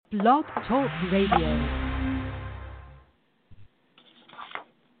Blog Talk Radio.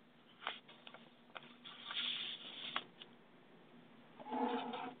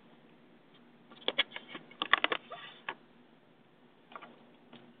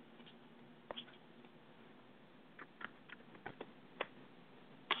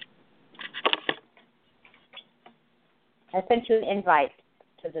 I sent you an invite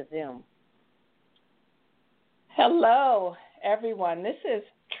to the Zoom. Hello, everyone. This is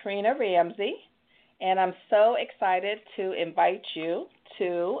Trina Ramsey, and I'm so excited to invite you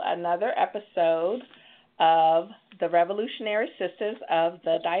to another episode of the Revolutionary Sisters of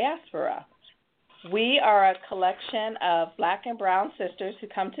the Diaspora. We are a collection of Black and brown sisters who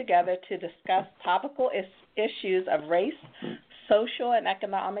come together to discuss topical issues of race, social and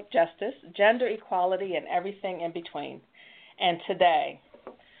economic justice, gender equality, and everything in between. And today,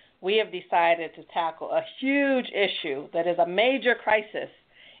 we have decided to tackle a huge issue that is a major crisis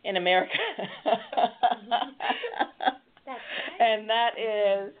in America. And that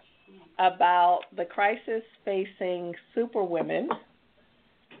is about the crisis facing superwomen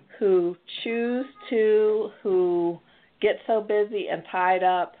who get so busy and tied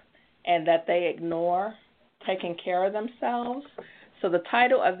up and that they ignore taking care of themselves. So the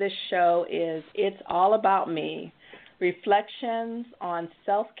title of this show is It's All About Me, Reflections on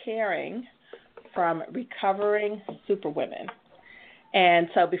Self-Caring from Recovering Superwomen. And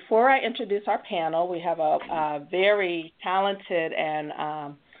so before I introduce our panel, we have a very talented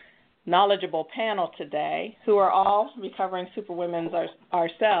and knowledgeable panel today who are all recovering superwomen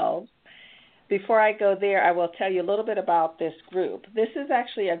ourselves. Before I go there, I will tell you a little bit about this group. This is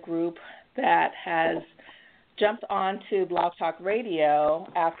actually a group that has jumped onto Blog Talk Radio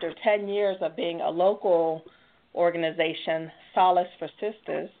after 10 years of being a local organization, Solace for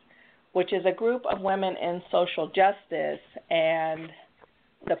Sisters, which is a group of women in social justice. And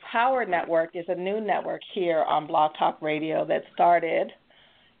the Power Network is a new network here on Blog Talk Radio that started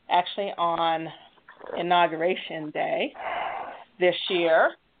actually on Inauguration Day this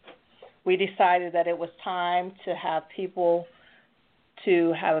year. We decided that it was time to have people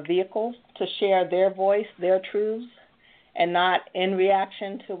to have a vehicle to share their voice, their truths, and not in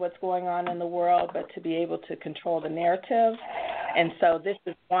reaction to what's going on in the world, but to be able to control the narrative. And so this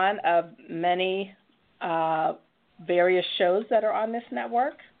is one of many various shows that are on this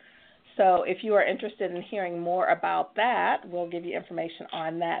network. So if you are interested in hearing more about that, we'll give you information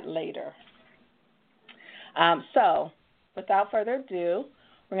on that later. So without further ado,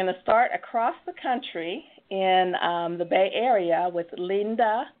 we're going to start across the country in the Bay Area with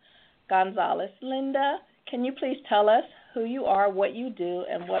Linda Gonzalez. Linda, can you please tell us who you are, what you do,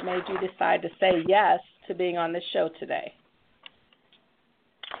 and what made you decide to say yes to being on this show today?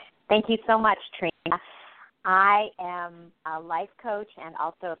 Thank you so much, Trina. I am a life coach and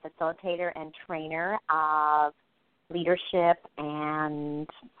also a facilitator and trainer of leadership and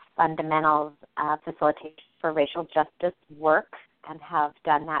fundamentals facilitation for racial justice work and have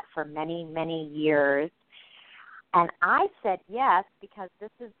done that for many, many years. And I said yes because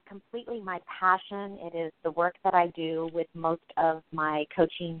this is completely my passion. It is the work that I do with most of my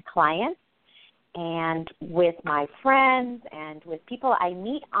coaching clients and with my friends and with people I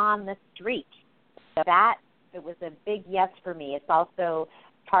meet on the street. So that, it was a big yes for me. It's also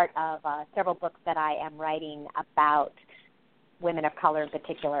part of several books that I am writing about women of color in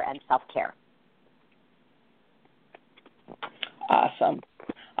particular and self-care. Awesome.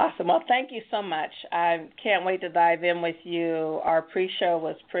 Well, thank you so much. I can't wait to dive in with you. Our pre-show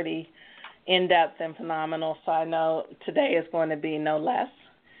was pretty in-depth and phenomenal, so I know today is going to be no less.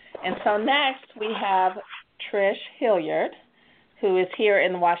 And so next we have Trish Hilliard, who is here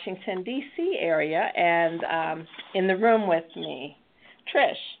in the Washington, D.C. area and in the room with me.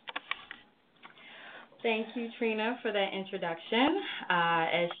 Trish. Thank you, Trina, for that introduction.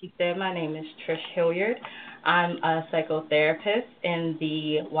 As she said, my name is Trish Hilliard. I'm a psychotherapist in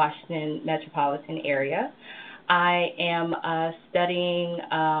the Washington metropolitan area. I am studying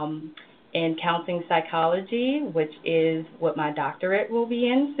in counseling psychology, which is what my doctorate will be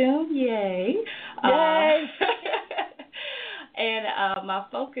in soon. Yay! Yay! And my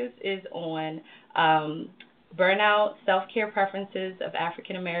focus is on burnout, self-care preferences of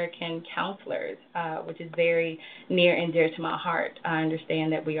African-American counselors, which is very near and dear to my heart. I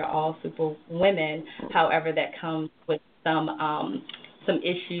understand that we are all super women. However, that comes with some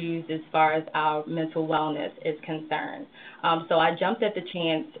issues as far as our mental wellness is concerned. So I jumped at the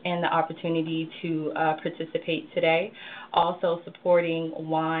chance and the opportunity to participate today. Also supporting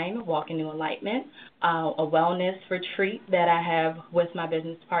WINE, Walk in New Enlightenment, a wellness retreat that I have with my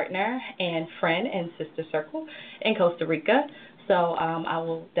business partner and friend and sister circle in Costa Rica. So I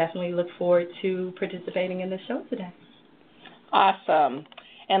will definitely look forward to participating in the show today. Awesome.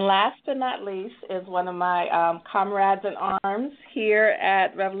 And last but not least is one of my comrades in arms here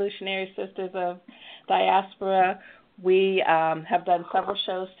at Revolutionary Sisters of Diaspora. We have done several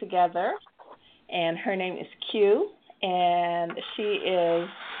shows together, and her name is Q, and she is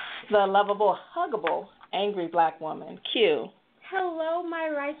the lovable, huggable, angry black woman. Q. Hello, my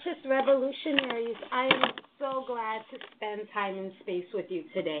righteous revolutionaries. I am so glad to spend time and space with you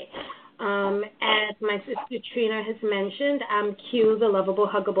today. As my sister Trina has mentioned, I'm Q, the lovable,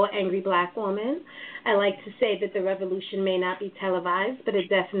 huggable, angry black woman. I like to say that the revolution may not be televised, but it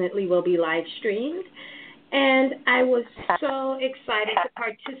definitely will be live streamed. And I was so excited to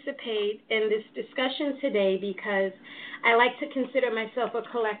participate in this discussion today because I like to consider myself a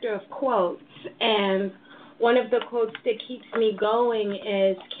collector of quotes. And one of the quotes that keeps me going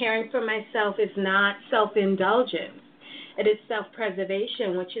is, caring for myself is not self-indulgence. It is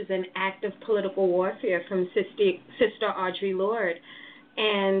self-preservation, which is an act of political warfare, from Sister Audre Lorde.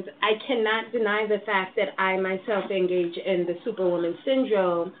 And I cannot deny the fact that I myself engage in the Superwoman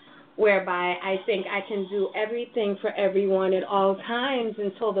syndrome, whereby I think I can do everything for everyone at all times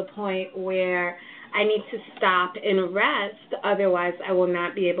until the point where I need to stop and rest. Otherwise, I will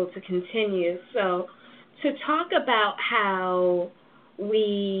not be able to continue. So to talk about how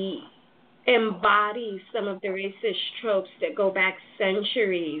we embody some of the racist tropes that go back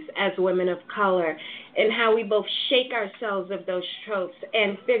centuries as women of color, and how we both shake ourselves of those tropes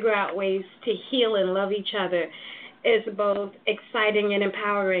and figure out ways to heal and love each other, is both exciting and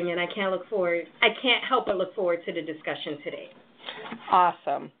empowering, and I can't help but look forward to the discussion today.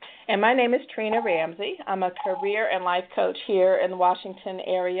 Awesome. And my name is Trina Ramsey. I'm a career and life coach here in the Washington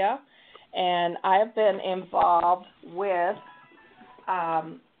area, and I've been involved with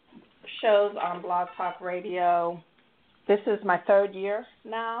shows on Blog Talk Radio. This is my third year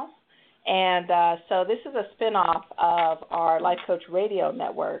now, and so this is a spinoff of our Life Coach Radio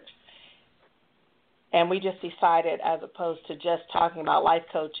network. And we just decided, as opposed to just talking about life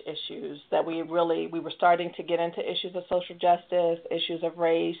coach issues, that we were starting to get into issues of social justice, issues of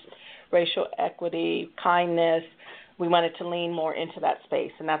race, racial equity, kindness. We wanted to lean more into that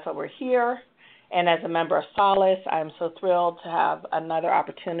space, and that's why we're here. And as a member of Solace, I'm so thrilled to have another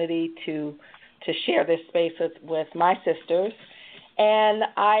opportunity to share this space with my sisters. And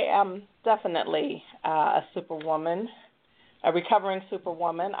I am definitely a superwoman, a recovering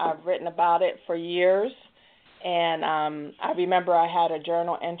superwoman. I've written about it for years, and I remember I had a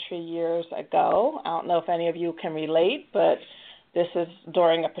journal entry years ago. I don't know if any of you can relate, but this is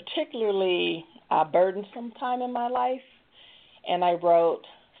during a particularly burdensome time in my life, and I wrote,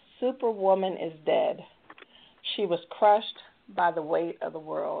 "Superwoman is dead. She was crushed by the weight of the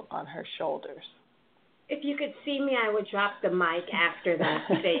world on her shoulders." If you could see me, I would drop the mic after that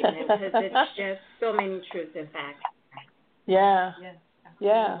statement, because it's just so many truths and facts. Yeah.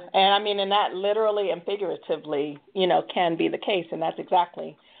 And I mean, and that literally and figuratively, can be the case, and that's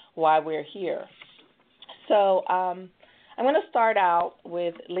exactly why we're here. So I'm going to start out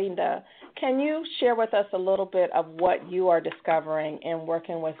with Linda. Can you share with us a little bit of what you are discovering in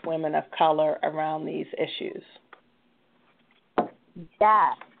working with women of color around these issues?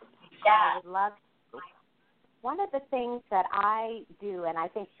 Yes. I would love to. One of the things that I do, and I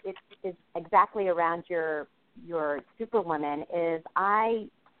think it is exactly around your Superwoman, is I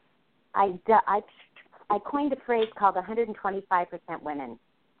coined a phrase called 125% women.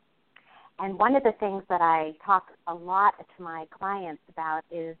 And one of the things that I talk a lot to my clients about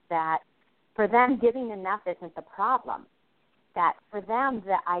is that for them, giving enough isn't the problem. That for them,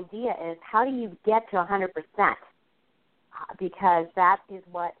 the idea is, how do you get to 100%? Because that is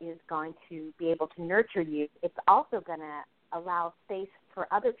what is going to be able to nurture you. It's also going to allow space for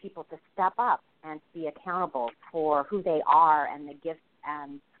other people to step up and be accountable for who they are and the gifts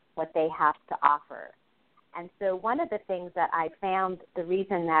and what they have to offer. And so one of the things that I found, the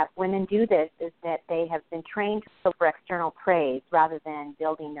reason that women do this is that they have been trained to look for external praise rather than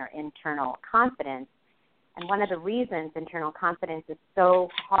building their internal confidence. And one of the reasons internal confidence is so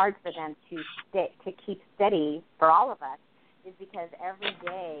hard for them to keep steady for all of us is because every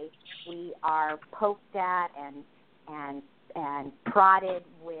day we are poked at and prodded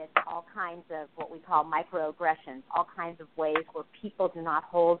with all kinds of what we call microaggressions, all kinds of ways where people do not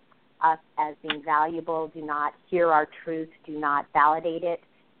hold us as being valuable, do not hear our truth, do not validate it,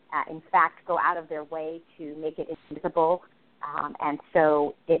 in fact, go out of their way to make it invisible. And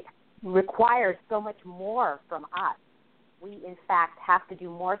so it requires so much more from us. We, in fact, have to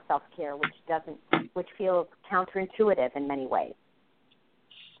do more self-care, which feels counterintuitive in many ways.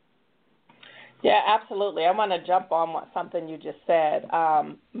 Yeah, absolutely. I want to jump on something you just said.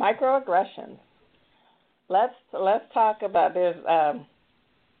 Microaggressions. Let's talk about there's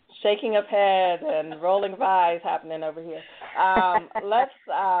shaking of head and rolling of eyes happening over here.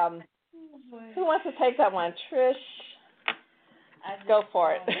 Who wants to take that one? Trish, go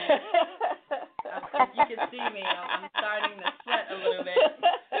for it. You can see me. I'm starting to sweat a little bit.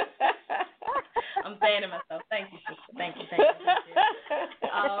 I'm fanning myself. Thank you, sister. Thank you.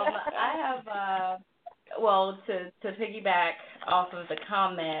 I have, to piggyback off of the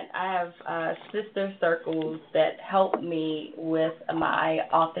comment, I have sister circles that help me with my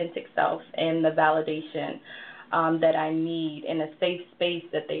authentic self and the validation that I need in a safe space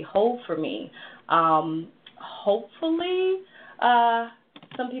that they hold for me. Hopefully,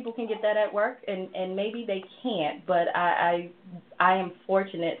 some people can get that at work, and maybe they can't, but I am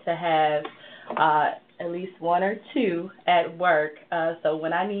fortunate to have at least one or two at work. So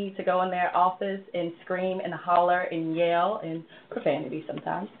when I need to go in their office and scream and holler and yell and profanity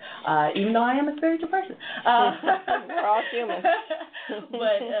sometimes, even though I am a spiritual person. We're all human.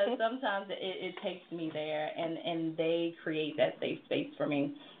 But sometimes it takes me there, and they create that safe space for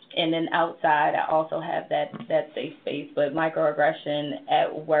me. And then outside, I also have that safe space. But microaggression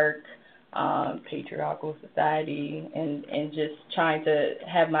at work, patriarchal society, and just trying to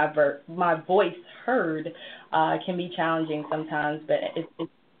have my voice heard can be challenging sometimes. But it's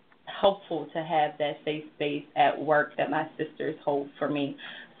helpful to have that safe space at work that my sisters hold for me.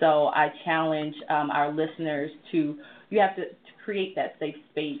 So I challenge our listeners you have to create that safe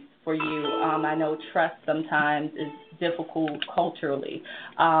space for you. I know trust sometimes is difficult culturally,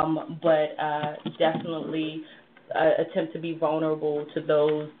 but definitely attempt to be vulnerable to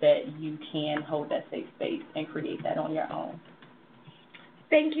those that you can hold that safe space and create that on your own.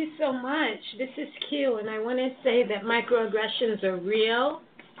 Thank you so much. This is Q, and I want to say that microaggressions are real.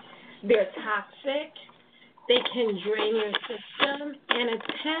 They're toxic. They can drain your system, and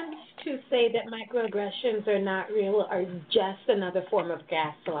attempts to say that microaggressions are not real are just another form of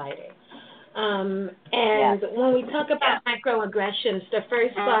gaslighting. When we talk about microaggressions, the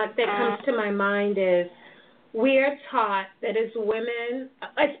first thought that comes to my mind is we're taught that as women,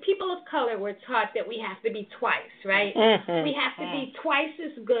 as people of color, we're taught that we have to be twice, right? Mm-hmm. We have to be twice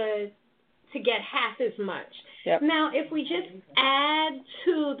as good to get half as much. Yep. Now, if we just add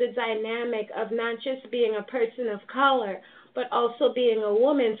to the dynamic of not just being a person of color, but also being a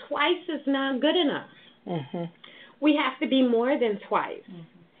woman, twice is not good enough. Mm-hmm. We have to be more than twice. Mm-hmm.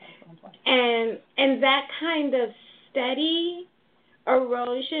 And that kind of steady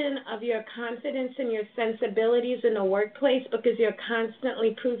erosion of your confidence and your sensibilities in the workplace, because you're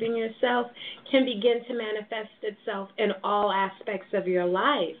constantly proving yourself, can begin to manifest itself in all aspects of your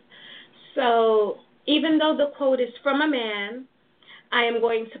life. So even though the quote is from a man, I am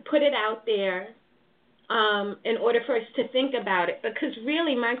going to put it out there in order for us to think about it, because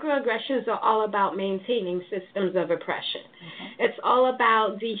really microaggressions are all about maintaining systems of oppression. Mm-hmm. It's all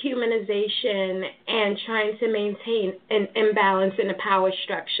about dehumanization and trying to maintain an imbalance in the power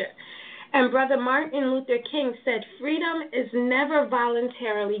structure. And Brother Martin Luther King said, freedom is never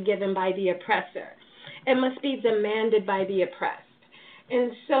voluntarily given by the oppressor. It must be demanded by the oppressed.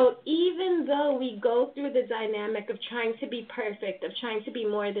 And so even though we go through the dynamic of trying to be perfect, of trying to be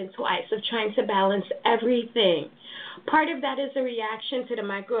more than twice, of trying to balance everything, part of that is a reaction to the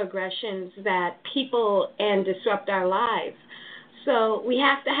microaggressions that people and disrupt our lives. So we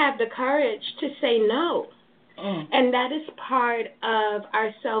have to have the courage to say no. And that is part of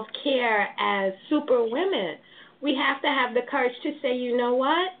our self-care as superwomen. We have to have the courage to say, you know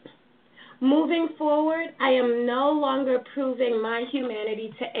what? Moving forward, I am no longer proving my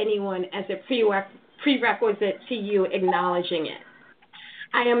humanity to anyone as a prerequisite to you acknowledging it.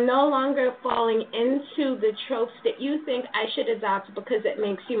 I am no longer falling into the tropes that you think I should adopt because it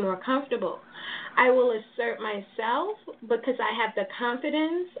makes you more comfortable. I will assert myself because I have the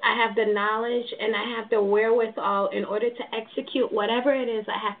confidence, I have the knowledge, and I have the wherewithal in order to execute whatever it is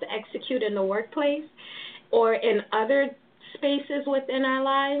I have to execute in the workplace or in other spaces within our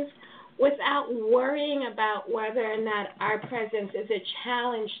lives, without worrying about whether or not our presence is a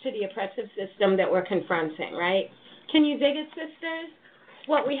challenge to the oppressive system that we're confronting, right? Can you dig it, sisters?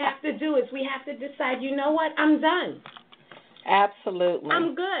 What we have to do is we have to decide, you know what, I'm done. Absolutely.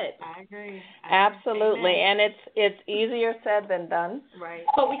 I'm good. I agree. Absolutely. Amen. And it's easier said than done. Right.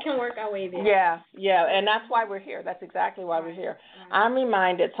 But we can work our way there. Yeah. And that's why we're here. That's exactly why we're here. Right. I'm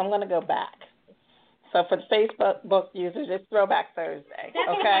reminded, so I'm going to go back. So for the Facebook users, it's Throwback Thursday,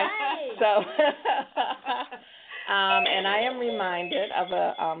 okay? Right. So, and I am reminded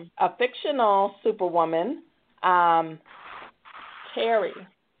of a fictional superwoman, Terry.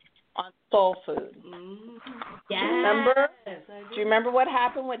 on soul food. Yes. Remember? Do you remember what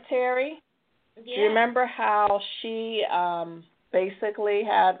happened with Terry? Yeah. Do you remember how she basically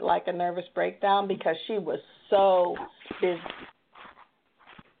had like a nervous breakdown because she was so busy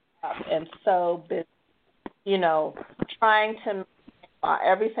and so busy, trying to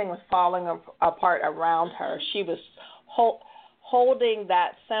everything was falling apart around her. She was holding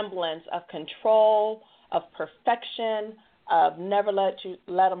that semblance of control, of perfection, of never let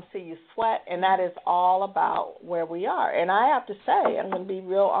them see you sweat, and that is all about where we are. And I have to say, I'm going to be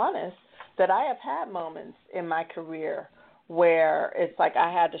real honest, that I have had moments in my career where it's like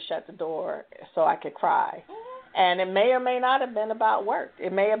I had to shut the door so I could cry. And it may or may not have been about work.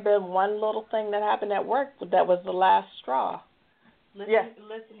 It may have been one little thing that happened at work that was the last straw.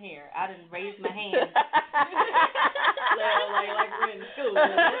 Listen here. I didn't raise my hand. like we're in school.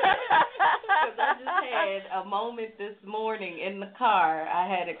 Because I just had a moment this morning in the car. I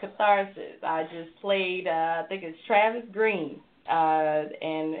had a catharsis. I just played, I think it's Travis Green.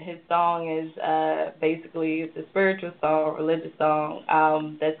 And his song is basically, it's a spiritual song, religious song,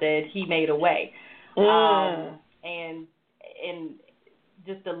 that said, He Made a Way. And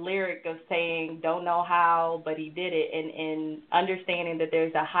just the lyric of saying, don't know how, but he did it, and understanding that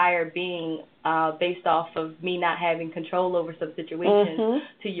there's a higher being based off of me not having control over some situations,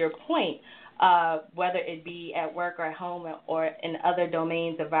 to your point, whether it be at work or at home or in other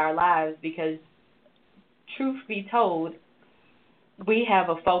domains of our lives, because truth be told, we have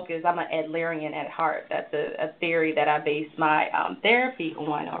a focus. I'm an Adlerian at heart. That's a theory that I base my therapy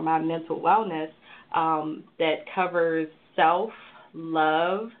on, or my mental wellness, that covers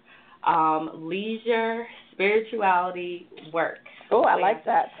self-love, leisure, spirituality, work. Oh, I like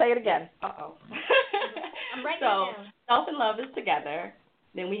that. Say it again. Uh-oh. I'm writing So it down. self and love is together.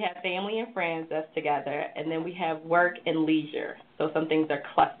 Then we have family and friends that's together. And then we have work and leisure. So some things are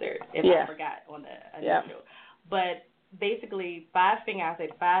clustered, if I forgot on the initial. But basically, I say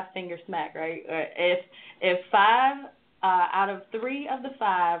the 5-finger smack, right? If 5 out of 3 of the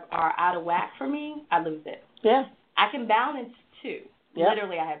 5 are out of whack for me, I lose it. Yeah. I can balance 2. Yep.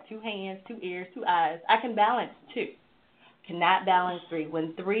 Literally, I have 2 hands, 2 ears, 2 eyes. I can balance 2. Cannot balance 3.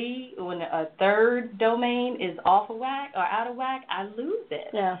 When a third domain is off of whack or out of whack, I lose it.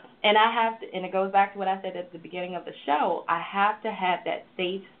 Yeah. And I have to, and it goes back to what I said at the beginning of the show. I have to have that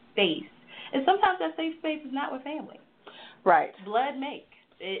safe space, and sometimes that safe space is not with family. Right. Blood make.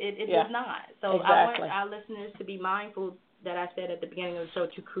 It does not. So exactly. I want our listeners to be mindful that I said at the beginning of the show,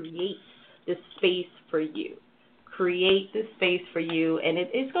 to create this space for you. Create this space for you, and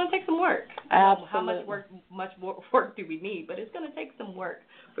it's going to take some work. Absolutely. How much more work do we need? But it's going to take some work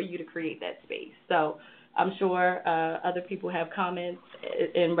for you to create that space. So I'm sure other people have comments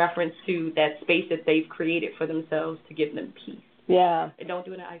in reference to that space that they've created for themselves to give them peace. Yeah. And don't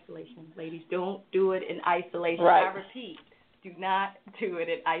do it in isolation, ladies. Don't do it in isolation. Right. I repeat, do not do it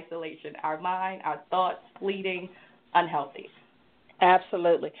in isolation. Our mind, our thoughts, fleeting, unhealthy.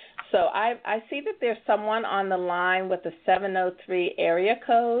 Absolutely. So I see that there's someone on the line with a 703 area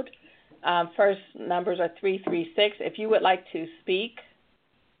code. First numbers are 336. If you would like to speak,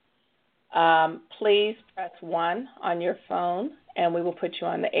 please press 1 on your phone, and we will put you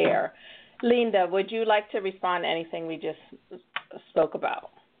on the air. Linda, would you like to respond to anything we just spoke about?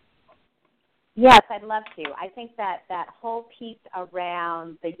 Yes, I'd love to. I think that whole piece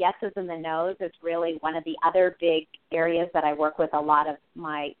around the yeses and the nos is really one of the other big areas that I work with a lot of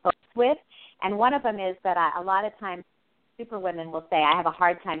my folks with. And one of them is that a lot of times Superwomen will say, I have a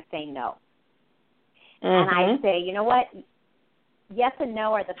hard time saying no. And I say, you know what? Yes and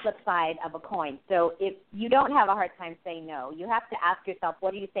no are the flip side of a coin. So if you don't have a hard time saying no, you have to ask yourself,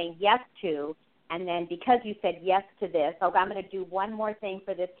 what are you saying yes to? And then because you said yes to this, I'm going to do one more thing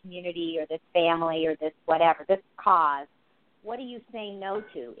for this community or this family or this whatever, this cause. What are you saying no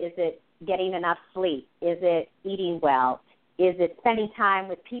to? Is it getting enough sleep? Is it eating well? Is it spending time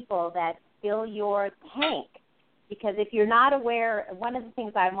with people that fill your tank? Because if you're not aware, one of the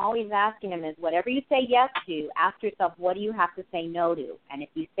things I'm always asking them is whatever you say yes to, ask yourself, what do you have to say no to? And if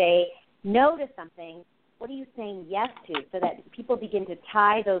you say no to something, what are you saying yes to, so that people begin to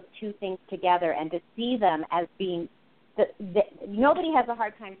tie those two things together and to see them as being nobody has a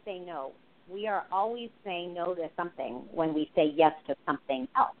hard time saying no. We are always saying no to something when we say yes to something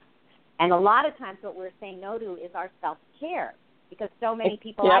else. And a lot of times what we're saying no to is our self-care, because so many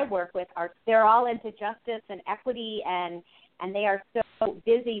people I work with they're all into justice and equity, and they are so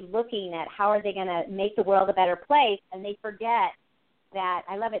busy looking at how are they going to make the world a better place, and they forget that,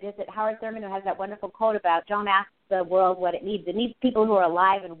 I love it, is it Howard Thurman who has that wonderful quote about don't ask the world what it needs. It needs people who are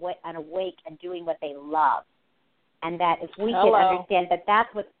alive and awake and doing what they love. And that if we can understand that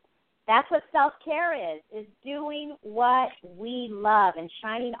that's what That's what self-care is doing what we love and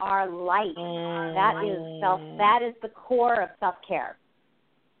shining our light. That is the core of self-care.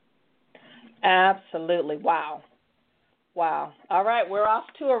 Absolutely. Wow. All right, we're off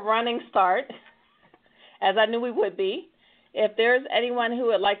to a running start, as I knew we would be. If there's anyone who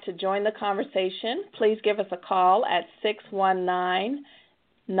would like to join the conversation, please give us a call at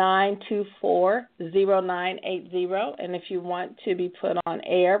 619-924-0980. And if you want to be put on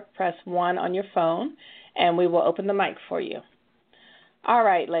air, press 1 on your phone, and we will open the mic for you. All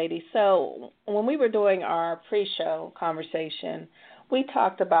right, ladies. So when we were doing our pre-show conversation, we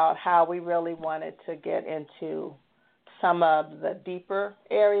talked about how we really wanted to get into some of the deeper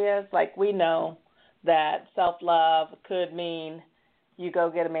areas. Like, we know that self-love could mean you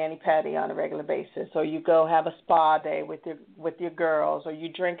go get a mani-pedi on a regular basis, or you go have a spa day with your girls, or you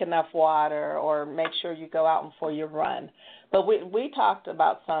drink enough water, or make sure you go out before you run. But we talked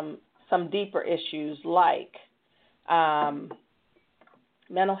about some deeper issues like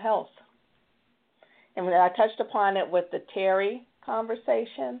mental health. And I touched upon it with the Terry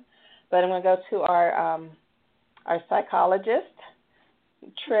conversation, but I'm going to go to our psychologist,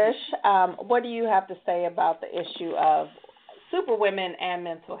 Trish. What do you have to say about the issue of Superwomen and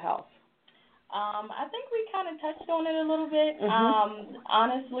mental health? I think we kind of touched on it a little bit.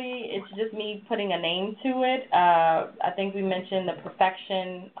 Honestly, it's just me putting a name to it. I think we mentioned the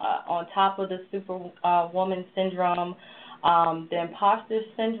perfection on top of the Superwoman syndrome, the imposter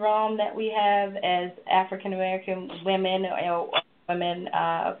syndrome that we have as African American women or women,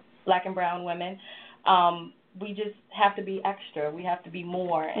 black and brown women. We just have to be extra. We have to be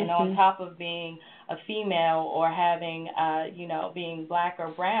more. And on top of being a female or having, being black or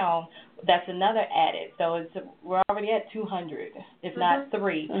brown, that's another added. So we're already at 200, if not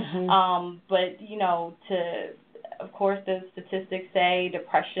 3. But, of course, the statistics say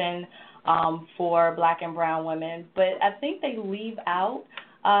depression for black and brown women. But I think they leave out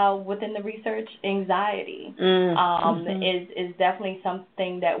within the research, anxiety is definitely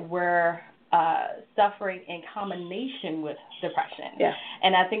something that we're suffering in combination with depression. Yeah.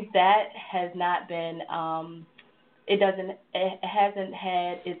 And I think that has not been, it hasn't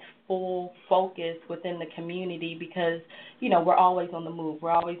had its full focus within the community because, we're always on the move.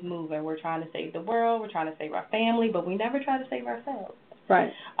 We're always moving. We're trying to save the world. We're trying to save our family, but we never try to save ourselves.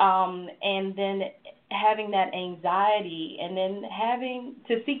 Right. And then having that anxiety and then having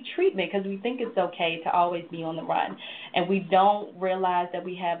to seek treatment because we think it's okay to always be on the run. And we don't realize that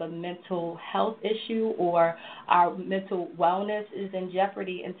we have a mental health issue or our mental wellness is in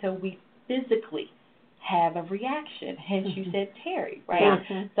jeopardy until we physically have a reaction. Hence, you said Terry, right?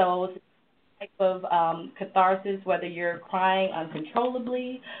 So it's a type of catharsis, whether you're crying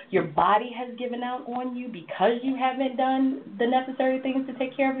uncontrollably, your body has given out on you because you haven't done the necessary things to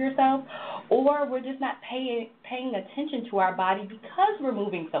take care of yourself, or we're just not paying attention to our body because we're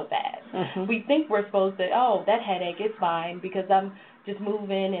moving so fast. We think we're supposed to, that headache is fine because I'm just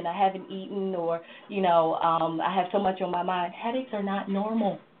moving and I haven't eaten or, I have so much on my mind. Headaches are not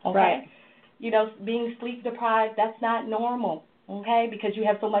normal, okay? Right. Being sleep deprived, that's not normal. Okay, because you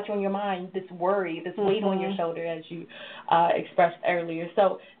have so much on your mind, this worry, this weight on your shoulder, as you expressed earlier.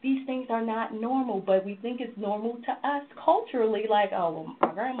 So these things are not normal, but we think it's normal to us culturally, like, my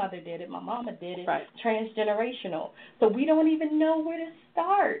grandmother did it, my mama did it, right. Transgenerational. So we don't even know where to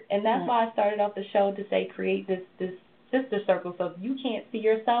start. And that's why I started off the show to say create this sister circle. So if you can't see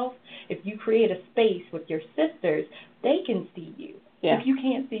yourself, if you create a space with your sisters, they can see you. Yeah. If you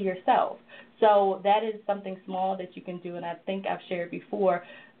can't see yourself. So that is something small that you can do, and I think I've shared before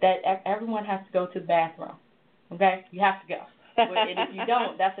that everyone has to go to the bathroom, okay? You have to go. And if you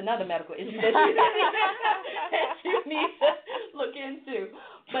don't, that's another medical issue that you need to look into.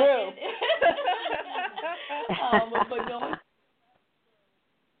 True. But going,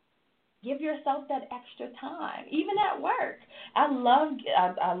 give yourself that extra time, even at work. I love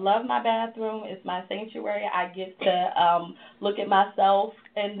my bathroom. It's my sanctuary. I get to look at myself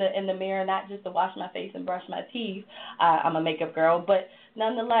in the mirror, not just to wash my face and brush my teeth. I'm a makeup girl, but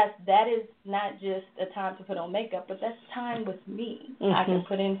nonetheless, that is not just a time to put on makeup, but that's time with me. I can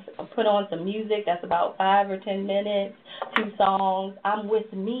put on some music that's about 5 or 10 minutes, 2 songs. I'm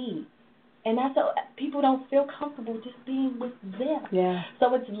with me. And that's people don't feel comfortable just being with them. Yeah.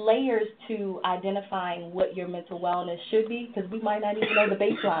 So it's layers to identifying what your mental wellness should be, because we might not even know the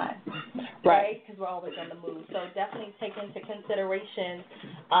baseline, right? Because we're always on the move. So definitely take into consideration,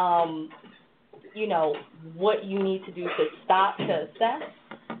 what you need to do to stop, to assess,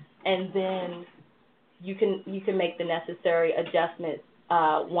 and then you can make the necessary adjustments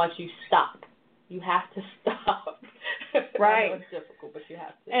once you stop. You have to stop. Right. I know it's difficult, but you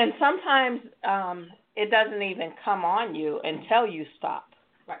have to. And sometimes it doesn't even come on you until you stop.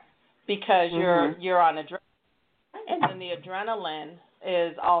 Right. Because you're on adrenaline. And then the adrenaline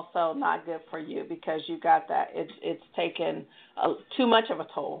is also not good for you because you got that. It's taken too much of a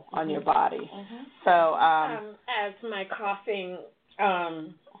toll on your body. So as my coughing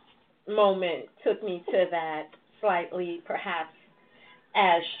moment took me to that slightly, perhaps,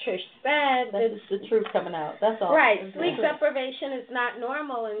 as Trish said, that's the truth coming out. That's all. Right. Sleep deprivation is not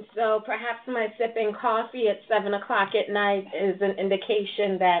normal, and so perhaps my sipping coffee at 7 o'clock at night is an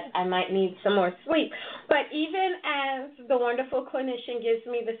indication that I might need some more sleep. But even as the wonderful clinician gives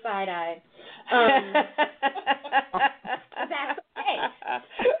me the side eye, that's okay.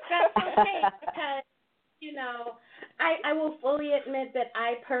 That's okay because, you know, I will fully admit that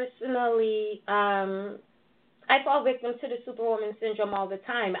I personally I fall victim to the Superwoman syndrome all the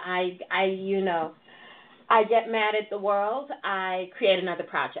time. I get mad at the world. I create another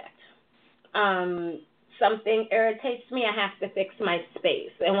project. Something irritates me. I have to fix my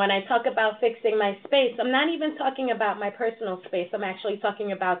space. And when I talk about fixing my space, I'm not even talking about my personal space. I'm actually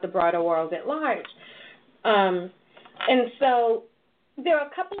talking about the broader world at large. And so there are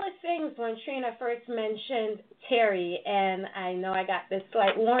a couple of things when Trina first mentioned Terry, and I know I got this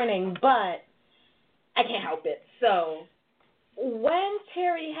slight warning, but I can't help it. So when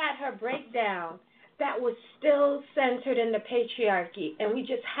Terry had her breakdown, that was still centered in the patriarchy. And we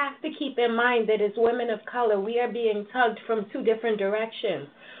just have to keep in mind that as women of color, we are being tugged from two different directions.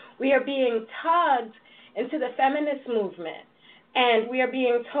 We are being tugged into the feminist movement. And we are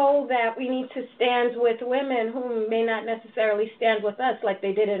being told that we need to stand with women who may not necessarily stand with us like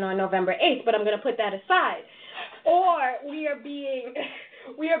they did it on November 8th, but I'm going to put that aside. Or we are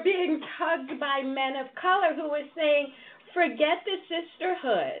being tugged by men of color who are saying, forget the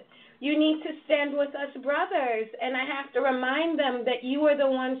sisterhood. You need to stand with us brothers. And I have to remind them that you are the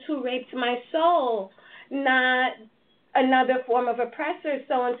ones who raped my soul, not another form of oppressor.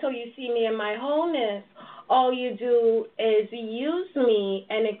 So until you see me in my wholeness, all you do is use me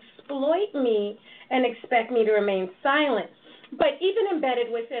and exploit me and expect me to remain silent. But even embedded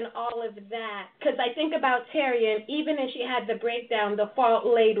within all of that, because I think about Terry, and even as she had the breakdown, the fault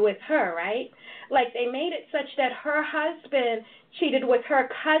laid with her, right? Like they made it such that her husband cheated with her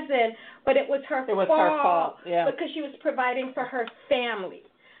cousin, but it was her fault because she was providing for her family.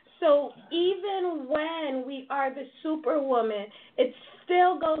 So even when we are the superwoman, it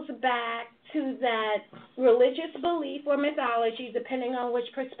still goes back to that religious belief or mythology, depending on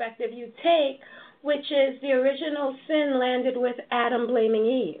which perspective you take, which is the original sin landed with Adam blaming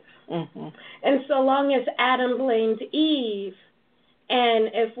Eve. And so long as Adam blamed Eve,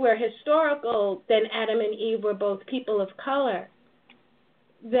 and if we're historical, then Adam and Eve were both people of color,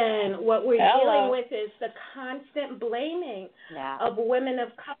 then what we're dealing with is the constant blaming of women of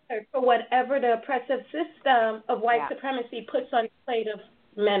color for whatever the oppressive system of white supremacy puts on the plate of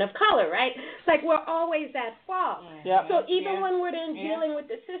men of color, right? It's like we're always at fault. So even when we're dealing with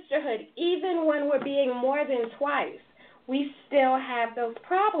the sisterhood, even when we're being more than twice, we still have those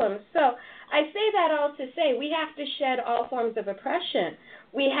problems. So I say that all to say we have to shed all forms of oppression.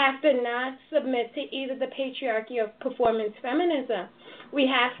 We have to not submit to either the patriarchy or performance feminism. We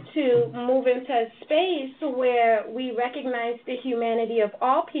have to move into a space where we recognize the humanity of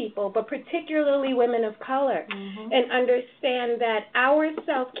all people, but particularly women of color, and understand that our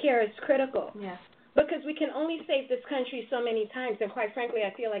self-care is critical. Because we can only save this country so many times, and quite frankly,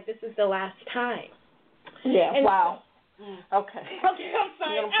 I feel like this is the last time. Okay. Okay, I'm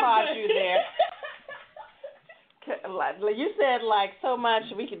sorry. going to pause you there. You said like so much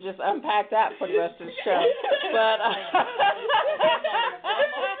we could just unpack that for the rest of the show. But I'm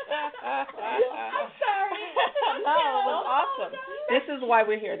sorry. No, it was awesome. This is why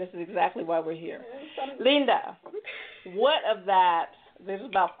we're here. This is exactly why we're here. Linda, what of that? There's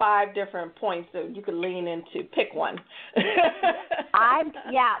about 5 different points that you could lean into. Pick one. I'm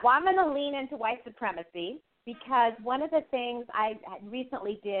going to lean into white supremacy. Because one of the things I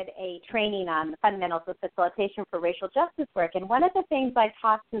recently did a training on the fundamentals of facilitation for racial justice work, and one of the things I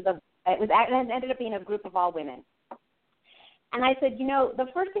talked to it ended up being a group of all women. And I said, the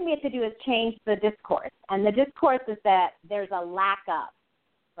first thing we have to do is change the discourse. And the discourse is that there's a lack of,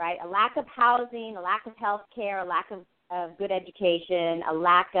 right? A lack of housing, a lack of health care, a lack of good education, a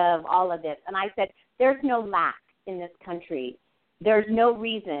lack of all of this. And I said, there's no lack in this country. There's no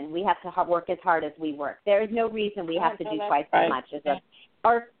reason we have to work as hard as we work. There is no reason we have to do twice as much as us,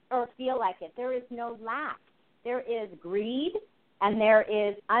 or feel like it. There is no lack. There is greed, and there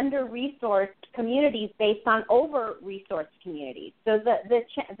is under-resourced communities based on over-resourced communities. So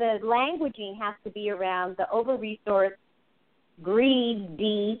the languaging has to be around the over-resourced,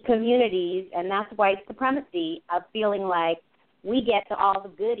 greedy communities, and that's white supremacy of feeling like we get to all the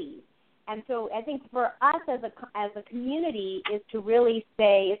goodies. And so I think for us as a community is to really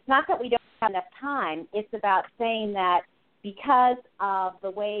say, it's not that we don't have enough time, it's about saying that because of the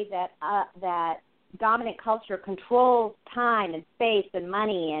way that dominant culture controls time and space and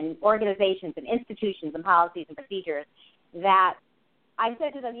money and organizations and institutions and policies and procedures, that I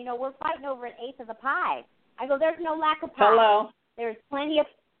said to them, we're fighting over an eighth of the pie. I go, there's no lack of pie. Hello. There's plenty of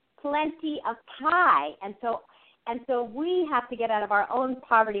pie. And so we have to get out of our own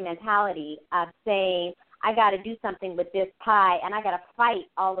poverty mentality of saying, I got to do something with this pie, and I got to fight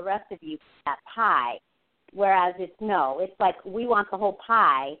all the rest of you for that pie. Whereas it's like we want the whole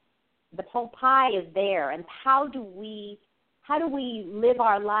pie. The whole pie is there, and how do we live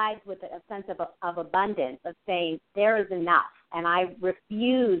our lives with a sense of abundance, of saying there is enough, and I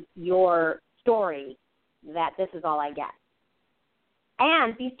refuse your story that this is all I get.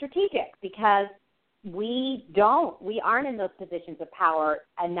 And be strategic, because we aren't in those positions of power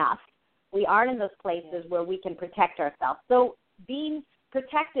enough. We aren't in those places where we can protect ourselves. So being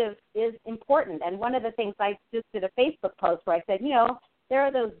protective is important. And one of the things, I just did a Facebook post where I said, there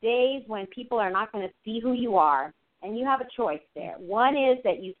are those days when people are not going to see who you are, and you have a choice there. One is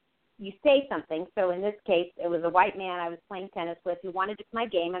that you say something. So in this case, it was a white man I was playing tennis with who wanted to play my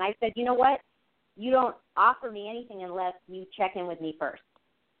game, and I said, you know what? You don't offer me anything unless you check in with me first.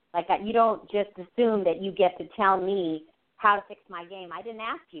 Like, you don't just assume that you get to tell me how to fix my game. I didn't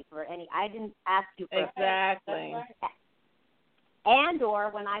ask you for Exactly. And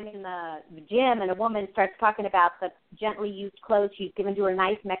or when I'm in the gym and a woman starts talking about the gently used clothes she's given to her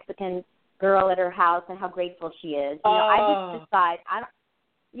nice Mexican girl at her house and how grateful she is. I just decide I'm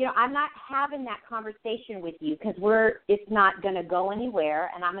not having that conversation with you, because it's not going to go anywhere,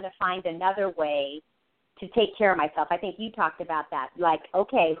 and I'm going to find another way to take care of myself. I think you talked about that. Like,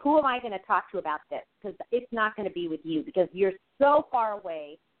 okay, who am I going to talk to about this? Because it's not going to be with you, because you're so far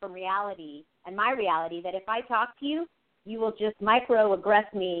away from reality and my reality that if I talk to you, you will just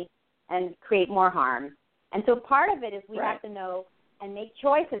microaggress me and create more harm. And so part of it is we have to know and make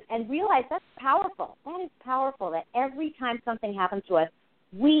choices and realize that's powerful. That is powerful, that every time something happens to us,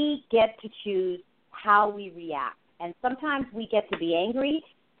 we get to choose how we react. And sometimes we get to be angry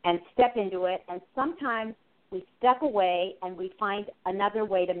and step into it, and sometimes we step away and we find another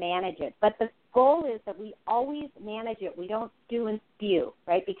way to manage it. But the goal is that we always manage it. We don't stew and spew,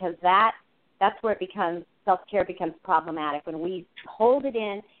 right? Because that's where it becomes, self-care becomes problematic, when we hold it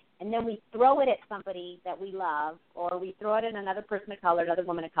in and then we throw it at somebody that we love, or we throw it at another person of color, another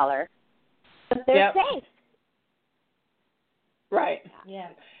woman of color. But they're safe. Right. Yeah.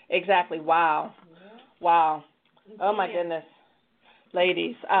 Exactly. Wow. Wow. Oh, my goodness.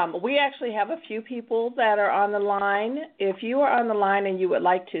 Ladies, we actually have a few people that are on the line. If you are on the line and you would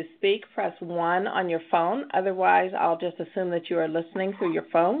like to speak, press 1 on your phone. Otherwise, I'll just assume that you are listening through your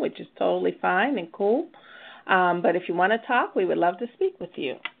phone, which is totally fine and cool. But if you want to talk, we would love to speak with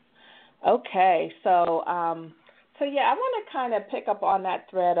you. Okay, so I want to kind of pick up on that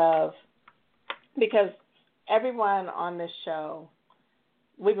thread of, because everyone on this show,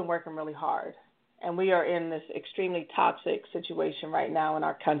 we've been working really hard. And we are in this extremely toxic situation right now in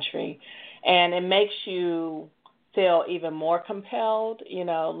our country. And it makes you feel even more compelled.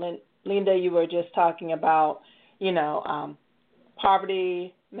 Linda, you were just talking about,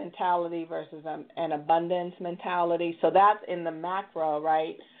 poverty mentality versus an abundance mentality. So that's in the macro,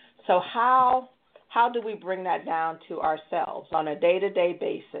 right? So how do we bring that down to ourselves on a day-to-day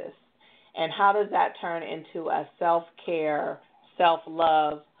basis? And how does that turn into a self-care,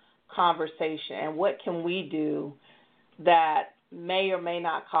 self-love conversation, and what can we do that may or may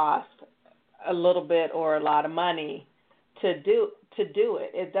not cost a little bit or a lot of money to do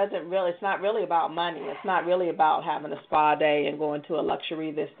it? It's not really about money. It's not really about having a spa day and going to a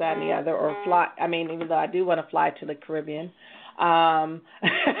luxury this, that, and the other, or fly. I mean, even though I do want to fly to the Caribbean. Actually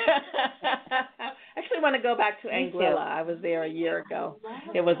want to go back to Anguilla. I was there a year ago.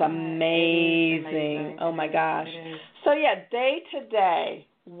 It was amazing. Oh my gosh. So day to day,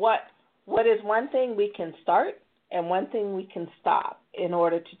 what is one thing we can start and one thing we can stop in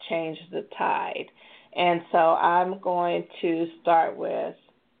order to change the tide? And so I'm going to start with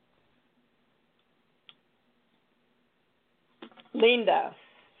Linda.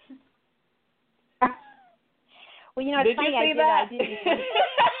 Well, it's did funny. You see that? I did.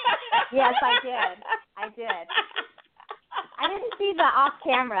 Yes, I did. I didn't see the off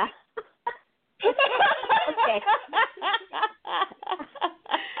camera. Okay.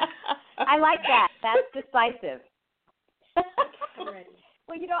 I like that. That's decisive. Already.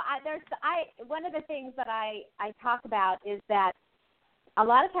 Well, one of the things that I talk about is that a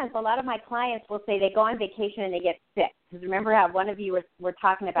lot of times, a lot of my clients will say they go on vacation and they get sick. Because remember how one of you were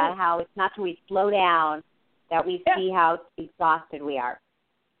talking about how it's not till we slow down that we see how exhausted we are.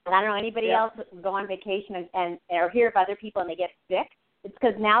 And I don't know anybody else go on vacation and or hear of other people and they get sick. It's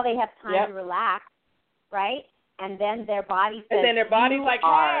because now they have time to relax, right? And then their body says, and then their body's like,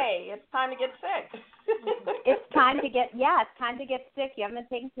 hey, it's time to get sick. It's time to get sick. You haven't been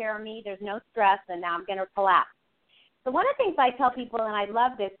taking care of me. There's no stress, and now I'm going to collapse. So one of the things I tell people, and I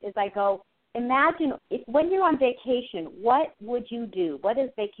love this, is I go, imagine when you're on vacation, what would you do? What does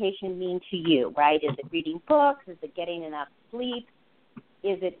vacation mean to you, right? Is it reading books? Is it getting enough sleep?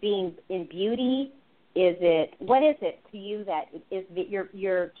 Is it being in beauty? What is it to you that is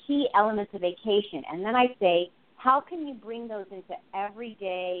your key elements of vacation? And then I say, how can you bring those into every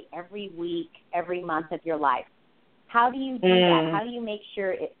day, every week, every month of your life? How do you do that? How do you make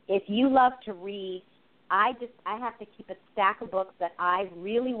sure if you love to read, I have to keep a stack of books that I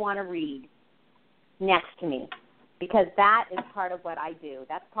really want to read next to me, because that is part of what I do.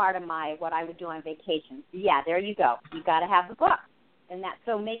 That's part of what I would do on vacation. Yeah, there you go. You got to have the book, and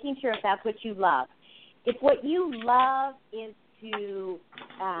so making sure if that's what you love. If what you love is to,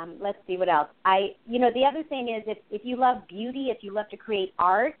 let's see what else. The other thing is if you love beauty, if you love to create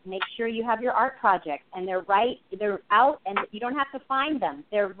art, make sure you have your art projects, and they're out, and you don't have to find them.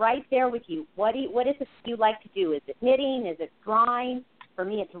 They're right there with you. What is it you like to do? Is it knitting? Is it drawing? For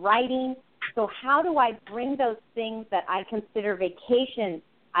me, it's writing. So how do I bring those things that I consider vacation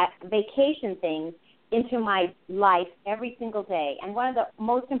things into my life every single day? And one of the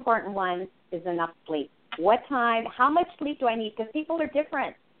most important ones is enough sleep. What time, how much sleep do I need? Because people are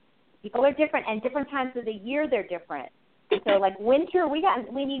different. And different times of the year they're different. So like winter, we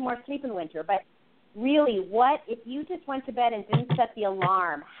need more sleep in winter. But really, if you just went to bed and didn't set the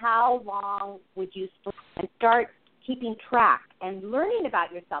alarm, how long would you sleep? And start keeping track and learning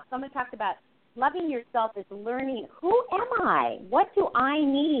about yourself. Someone talked about loving yourself is learning, who am I? What do I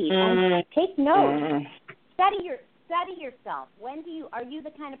need? And take notes. Study yourself. Are you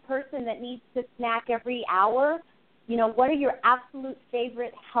the kind of person that needs to snack every hour? What are your absolute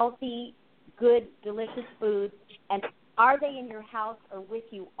favorite healthy, good, delicious foods? And are they in your house or with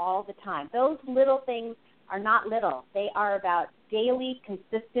you all the time? Those little things are not little. They are about daily,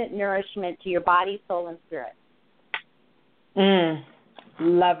 consistent nourishment to your body, soul, and spirit.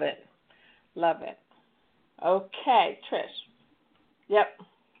 Love it. Okay, Trish. Yep.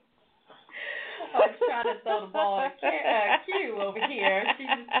 I was trying to throw the ball at Q over here. She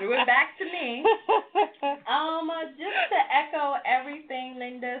just threw it back to me. Just to echo everything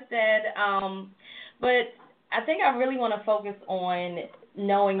Linda said, but I think I really want to focus on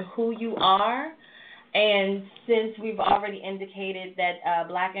knowing who you are. And since we've already indicated that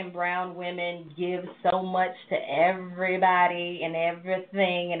Black and brown women give so much to everybody and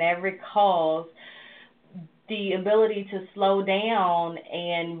everything and every cause, the ability to slow down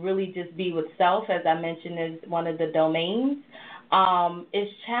and really just be with self, as I mentioned, is one of the domains, is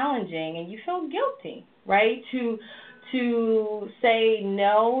challenging, and you feel guilty, right? To say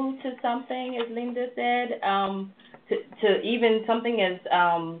no to something, as Linda said, to even something as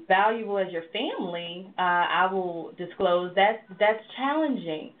valuable as your family, I will disclose that's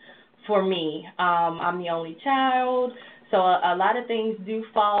challenging for me. I'm the only child. So a lot of things do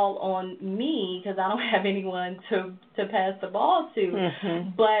fall on me because I don't have anyone to pass the ball to. Mm-hmm.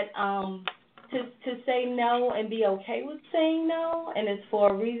 But to say no and be okay with saying no, and it's for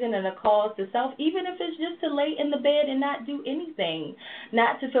a reason and a cause to self, even if it's just to lay in the bed and not do anything,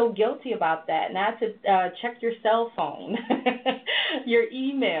 not to feel guilty about that, not to check your cell phone, your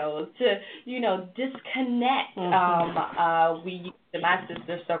emails, to, disconnect. Mm-hmm. We use the My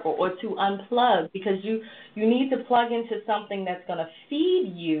Sister Circle, or to unplug, because you need to plug into something that's going to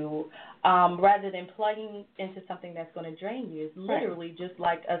feed you, rather than plugging into something that's going to drain you. It's literally just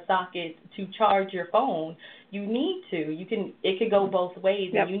like a socket to charge your phone. You need to. It could go both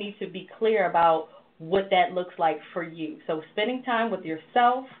ways, and you need to be clear about what that looks like for you. So spending time with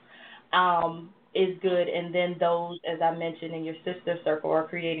yourself is good, and then those, as I mentioned, in your sister circle, are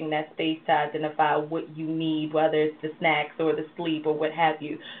creating that space to identify what you need, whether it's the snacks or the sleep or what have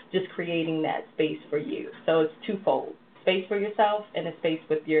you, just creating that space for you. So it's twofold. Space for yourself and a space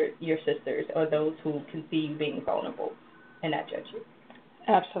with your sisters or those who can see you being vulnerable and not judge you.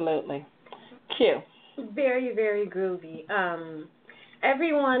 Absolutely. Q. Very, very groovy.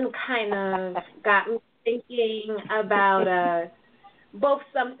 Everyone kind of got me thinking about both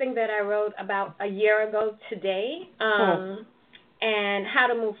something that I wrote about a year ago today, and how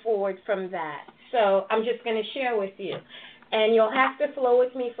to move forward from that. So I'm just going to share with you. And you'll have to flow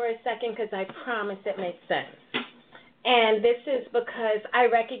with me for a second because I promise it makes sense. And this is because I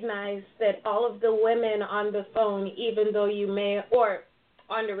recognize that all of the women on the phone, even though you may, or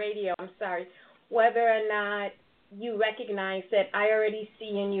on the radio, I'm sorry, whether or not you recognize that I already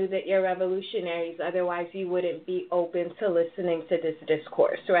see in you that you're revolutionaries, otherwise you wouldn't be open to listening to this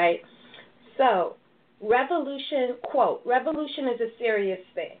discourse, right? So, revolution, quote, revolution is a serious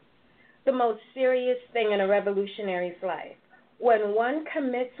thing, the most serious thing in a revolutionary's life. When one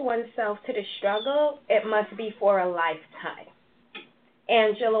commits oneself to the struggle, it must be for a lifetime.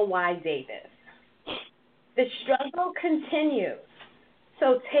 Angela Y. Davis. The struggle continues,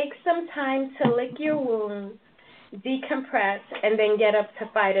 so take some time to lick your wounds, decompress, and then get up to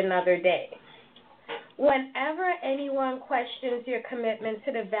fight another day. Whenever anyone questions your commitment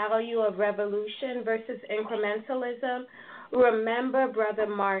to the value of revolution versus incrementalism, remember Brother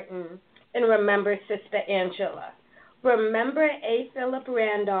Martin and remember Sister Angela. Remember A. Philip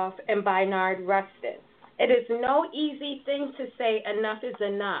Randolph and Bernard Rustin. It is no easy thing to say enough is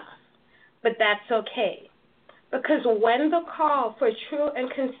enough, but that's okay. Because when the call for true and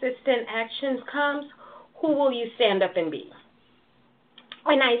consistent actions comes, who will you stand up and be?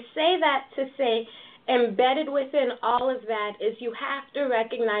 And I say that to say, embedded within all of that is you have to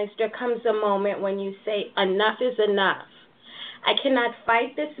recognize there comes a moment when you say, enough is enough. I cannot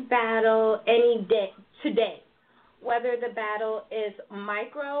fight this battle any day today, whether the battle is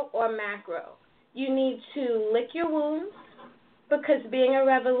micro or macro. You need to lick your wounds, because being a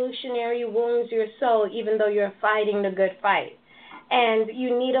revolutionary wounds your soul even though you're fighting the good fight. And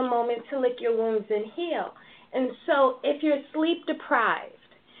you need a moment to lick your wounds and heal. And so if you're sleep deprived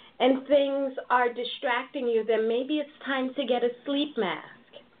and things are distracting you, then maybe it's time to get a sleep mask.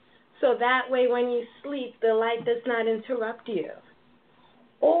 So that way when you sleep, the light does not interrupt you.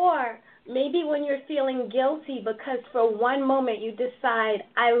 Or maybe when you're feeling guilty because for one moment you decide,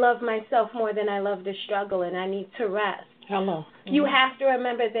 I love myself more than I love the struggle and I need to rest. Hello. You have to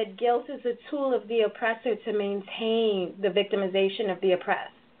remember that guilt is a tool of the oppressor to maintain the victimization of the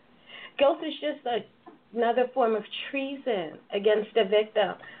oppressed. Guilt is just another form of treason against the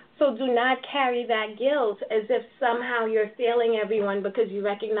victim. So do not carry that guilt as if somehow you're failing everyone because you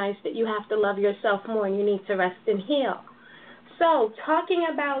recognize that you have to love yourself more and you need to rest and heal. So talking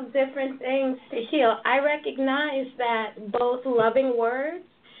about different things to heal, I recognize that both loving words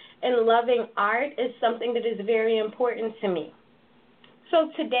and loving art is something that is very important to me. So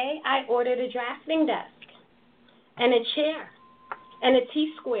today I ordered a drafting desk and a chair and a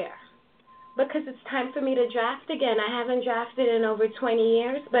T-square because it's time for me to draft again. I haven't drafted in over 20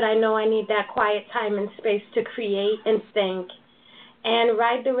 years, but I know I need that quiet time and space to create and think and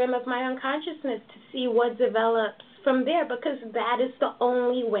ride the rim of my unconsciousness to see what develops from there, because that is the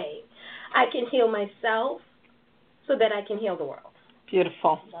only way I can heal myself so that I can heal the world.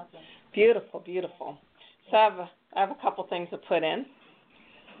 Beautiful. Beautiful, beautiful. So I have a couple things to put in.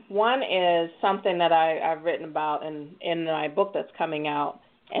 One is something that I've written about in my book that's coming out,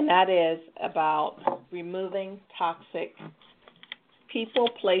 and that is about removing toxic people,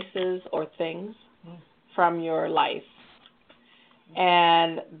 places, or things from your life.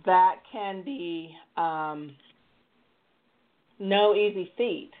 And that can be no easy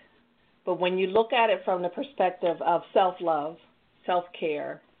feat. But when you look at it from the perspective of self-love,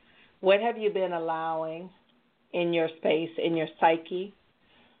 self-care, what have you been allowing in your space, in your psyche?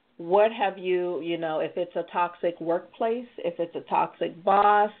 What have you, if it's a toxic workplace, if it's a toxic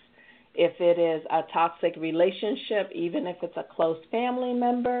boss, if it is a toxic relationship, even if it's a close family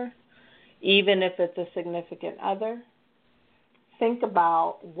member, even if it's a significant other, think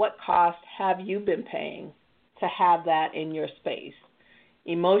about what cost have you been paying to have that in your space,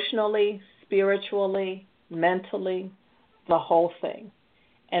 emotionally, spiritually, mentally, the whole thing.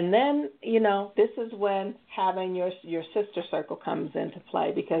 And then, this is when having your sister circle comes into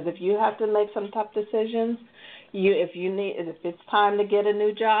play, because if you have to make some tough decisions, if it's time to get a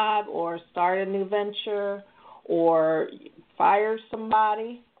new job or start a new venture or fire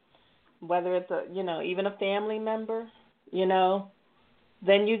somebody, whether it's even a family member,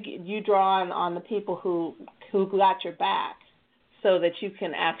 then you draw on the people who got your back so that you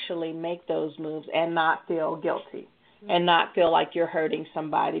can actually make those moves and not feel guilty and not feel like you're hurting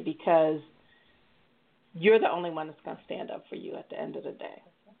somebody, because you're the only one that's going to stand up for you at the end of the day.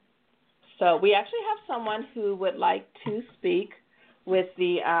 So we actually have someone who would like to speak with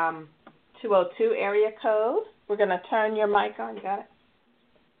the 202 area code. We're going to turn your mic on. You got it?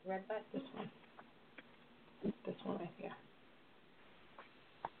 Red button? This one. This one right here.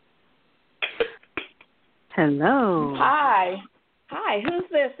 Hello. Hi. Hi, who's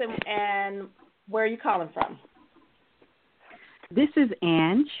this and where are you calling from? This is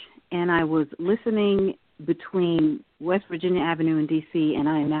Ange, and I was listening between West Virginia Avenue and D.C., and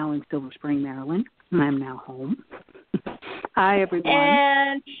I am now in Silver Spring, Maryland. I am now home. Hi, everyone.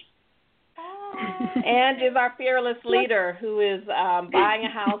 And is our fearless leader who is buying a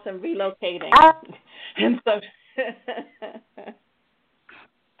house and relocating. And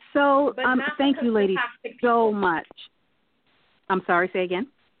so thank you, ladies, so much. I'm sorry, say again?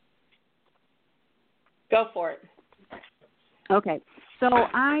 Go for it. Okay. So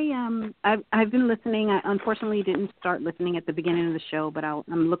I've been listening. I unfortunately didn't start listening at the beginning of the show, but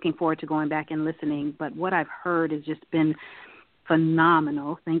I'm looking forward to going back and listening. But what I've heard has just been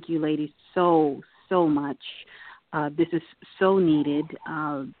phenomenal. Thank you, ladies, so much. This is so needed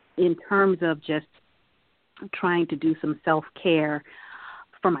in terms of just trying to do some self-care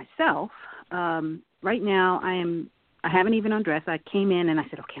for myself. Right now, I haven't even undressed. I came in and I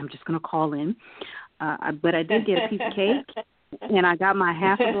said, okay, I'm just going to call in. But I did get a piece of cake, and I got my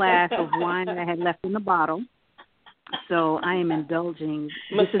half a glass of wine that I had left in the bottle. So I am indulging.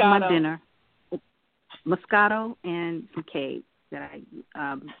 Moscato. This is my dinner. Moscato and some cake that I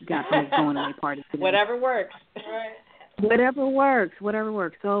got from the going away party today. Whatever works. Whatever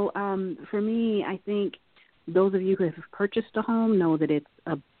works. So for me, I think those of you who have purchased a home know that it's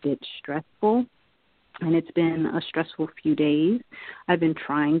a bit stressful, and it's been a stressful few days. I've been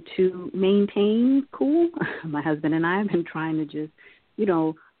trying to maintain cool. My husband and I have been trying to just,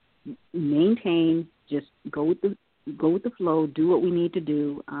 maintain, just go with the flow, do what we need to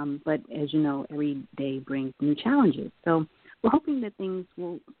do. But as you know, every day brings new challenges. So we're hoping that things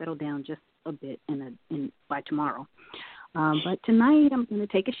will settle down just a bit by tomorrow. But tonight I'm going to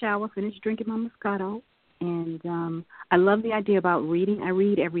take a shower, finish drinking my Moscato. And I love the idea about reading. I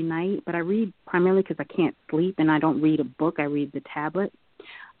read every night, but I read primarily because I can't sleep, and I don't read a book. I read the tablet.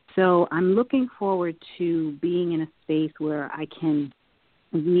 So I'm looking forward to being in a space where I can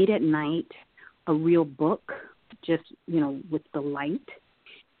read at night a real book, just, with the light,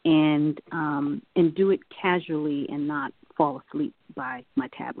 and do it casually and not fall asleep by my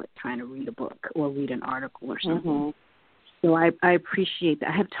tablet trying to read a book or read an article or something. Mm-hmm. So I appreciate that.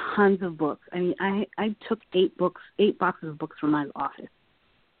 I have tons of books. I mean, I took 8 boxes of books from my office.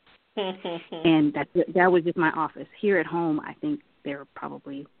 And that was just my office. Here at home, I think there are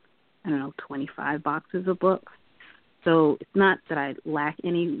probably, 25 boxes of books. So it's not that I lack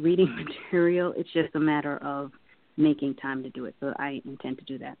any reading material. It's just a matter of making time to do it. So I intend to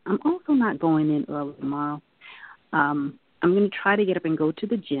do that. I'm also not going in early tomorrow. I'm going to try to get up and go to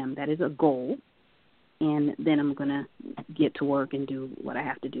the gym. That is a goal. And then I'm going to get to work and do what I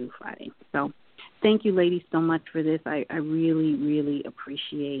have to do Friday. So thank you, ladies, so much for this. I really, really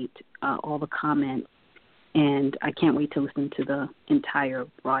appreciate all the comments, and I can't wait to listen to the entire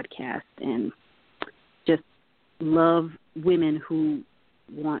broadcast and just love women who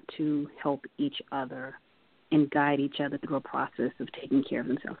want to help each other and guide each other through a process of taking care of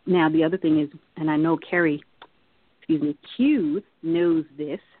themselves. Now, the other thing is, and I know Q knows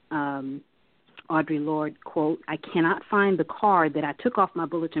this, Audre Lorde quote, I cannot find the card that I took off my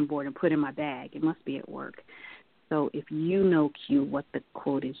bulletin board and put in my bag. It must be at work. So if you know, Q, what the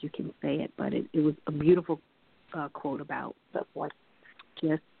quote is, you can say it. But it was a beautiful quote about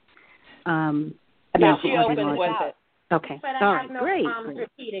just she opened with it. Okay. But all I right. have no Great. problems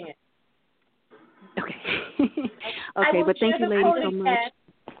repeating it. Okay. Okay, but thank you, ladies, so much.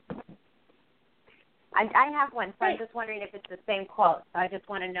 I have one, so I'm just wondering if it's the same quote. So I just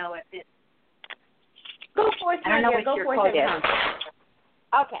want to know if it's. Go for it, I don't know what your quote is.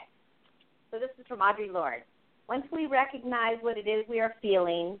 Okay. So this is from Audre Lorde. Once we recognize what it is we are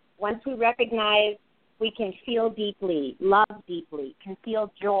feeling, once we recognize we can feel deeply, love deeply, can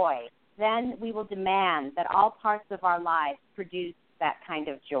feel joy, then we will demand that all parts of our lives produce that kind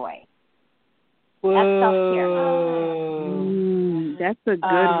of joy. Whoa. That's self-care. That's a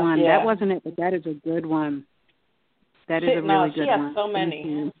good one. Yeah. That wasn't it, but that is a good one. That is a really good one. She has so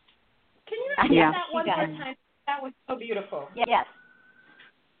many. Can you repeat that one more time? That was so beautiful. Yes.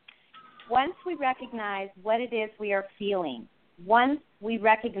 Once we recognize what it is we are feeling, once we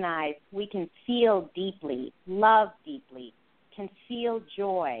recognize we can feel deeply, love deeply, can feel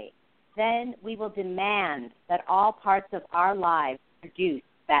joy, then we will demand that all parts of our lives produce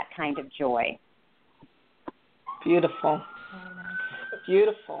that kind of joy. Beautiful.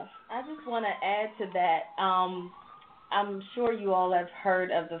 Beautiful. I just want to add to that. I'm sure you all have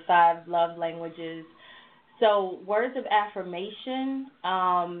heard of the 5 love languages. So words of affirmation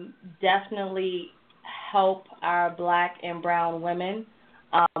definitely help our Black and brown women,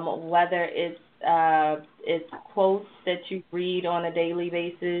 whether it's it's quotes that you read on a daily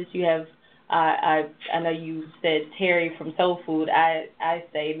basis. You have I know you said Terry from Soul Food. I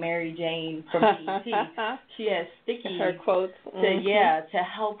say Mary Jane from BET. She has sticky her quotes to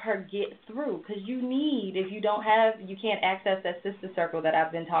help her get through, because if you can't access that sister circle that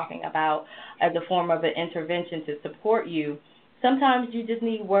I've been talking about as a form of an intervention to support you. Sometimes you just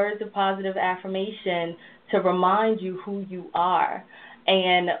need words of positive affirmation to remind you who you are,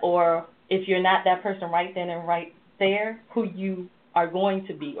 or if you're not that person right then and right there, who you are going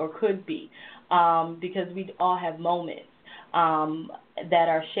to be or could be, because we all have moments that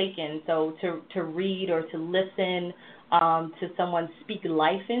are shaken. So to read or to listen to someone speak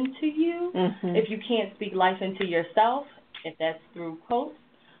life into you, if you can't speak life into yourself, if that's through quotes,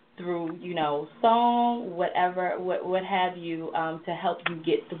 through song, whatever, what have you, to help you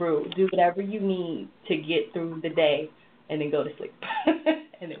get through. Do whatever you need to get through the day, and then go to sleep,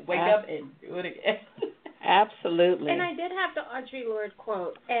 and then wake up and do it again. Absolutely. And I did have the Audre Lorde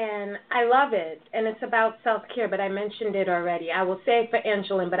quote, and I love it, and it's about self-care, but I mentioned it already. I will say it for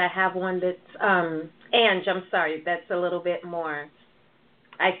Angeline, but I have one that's a little bit more,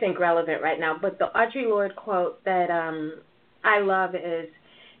 I think, relevant right now. But the Audre Lorde quote that I love is,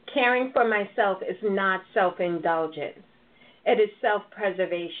 caring for myself is not self-indulgence. It is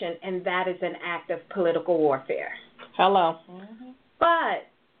self-preservation, and that is an act of political warfare. Hello. But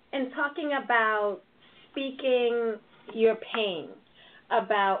in talking about speaking your pain,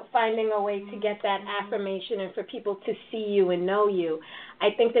 about finding a way to get that affirmation and for people to see you and know you, I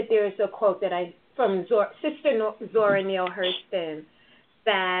think that there is a quote from Sister Zora Neale Hurston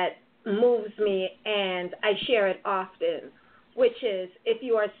that moves me, and I share it often, which is, if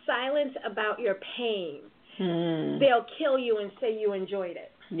you are silent about your pain, they'll kill you and say you enjoyed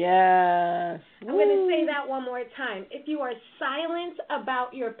it. Yes. I'm going to say that one more time. If you are silent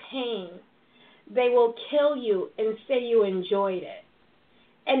about your pain, they will kill you and say you enjoyed it.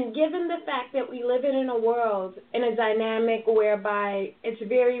 And given the fact that we live in a world, in a dynamic whereby it's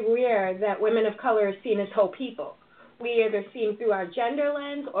very rare that women of color are seen as whole people. We either seen through our gender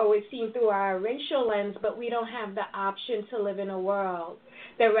lens or we're seen through our racial lens, but we don't have the option to live in a world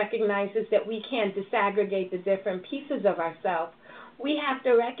that recognizes that we can't disaggregate the different pieces of ourselves. We have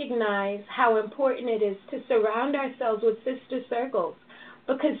to recognize how important it is to surround ourselves with sister circles,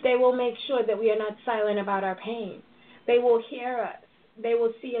 because they will make sure that we are not silent about our pain. They will hear us. They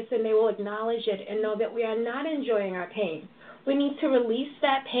will see us, and they will acknowledge it and know that we are not enjoying our pain. We need to release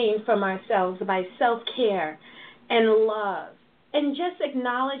that pain from ourselves by self-care and love and just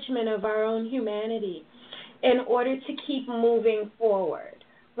acknowledgement of our own humanity in order to keep moving forward,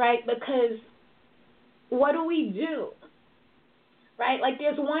 right? Because what do we do? Right? Like,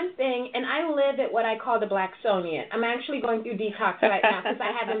 there's one thing, and I live at what I call the Blacksonian. I'm actually going through detox right now because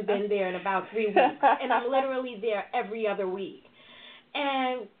I haven't been there in about 3 weeks, and I'm literally there every other week.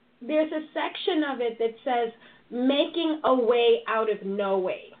 And there's a section of it that says, making a way out of no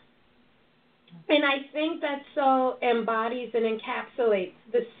way. And I think that so embodies and encapsulates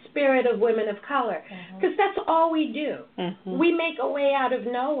the spirit of women of color, because that's all we do. We make a way out of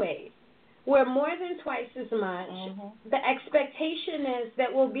no way. We're more than twice as much. The expectation is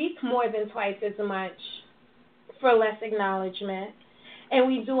that we'll be more than twice as much for less acknowledgement. And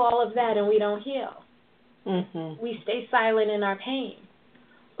we do all of that and we don't heal. We stay silent in our pain.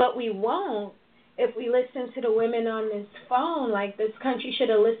 But we won't if we listen to the women on this phone. Like, this country should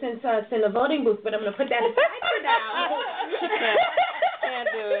have listened to us in the voting booth, but I'm going to put that aside for now. Can't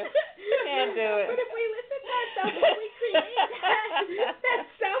do it. Can't do it. But if we listen to ourselves, when we create that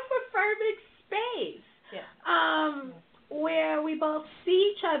self-affirming space, where we both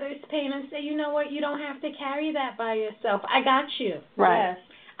see each other's pain and say, you know what, you don't have to carry that by yourself. I got you. Right. Yes.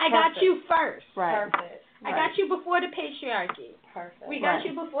 I got you first. Right. Perfect. I got you before the patriarchy. Perfect. We got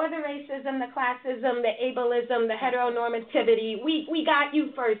you before the racism, the classism, the ableism, the heteronormativity. We got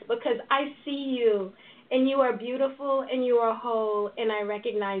you first, because I see you, and you are beautiful, and you are whole, and I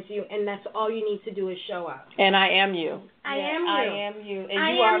recognize you, and that's all you need to do is show up. And I am you. I am you. I am you.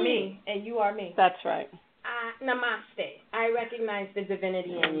 And you are me. And you are me. That's right. Namaste. I recognize the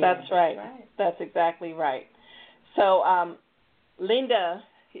divinity in you. That's right. That's exactly right. So, Linda,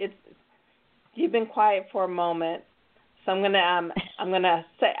 you've been quiet for a moment, so I'm gonna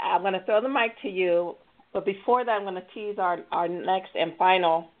throw the mic to you. But before that, I'm gonna tease our next and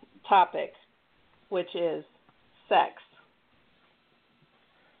final topic, which is sex.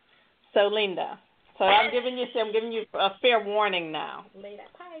 So, Linda, I'm giving you a fair warning now,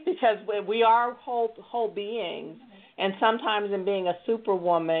 because we are whole beings, and sometimes in being a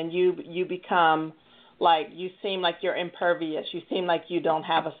superwoman, you become like you seem like you're impervious, you seem like you don't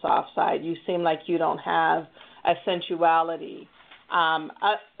have a soft side, you seem like you don't have a sensuality,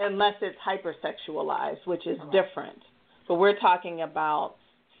 unless it's hypersexualized, which is different. But we're talking about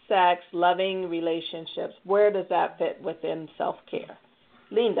sex, loving relationships. Where does that fit within self-care?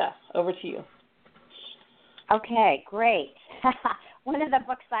 Linda, over to you. Okay, great. One of the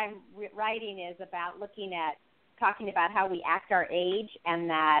books I'm writing is about talking about how we act our age, and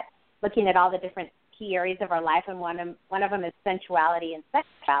that looking at all the different key areas of our life, and one of them is sensuality and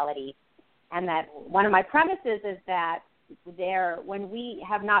sexuality. And that one of my premises is that when we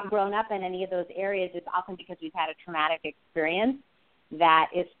have not grown up in any of those areas, it's often because we've had a traumatic experience that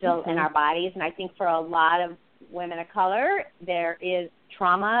is still in our bodies. And I think for a lot of women of color, there is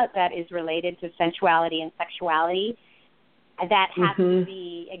trauma that is related to sensuality and sexuality that has to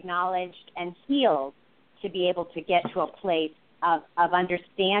be acknowledged and healed to be able to get to a place of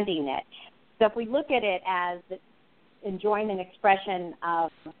understanding it. So if we look at it as enjoying an expression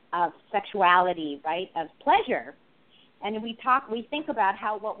of sexuality, right, of pleasure, and we think about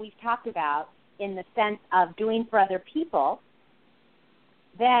what we've talked about in the sense of doing for other people,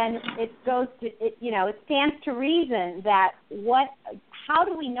 then it stands to reason that how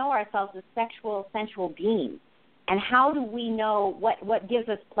do we know ourselves as sensual beings, and how do we know what gives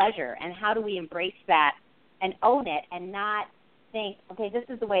us pleasure, and how do we embrace that and own it and not think, okay, this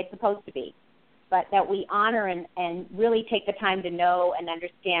is the way it's supposed to be, but that we honor and really take the time to know and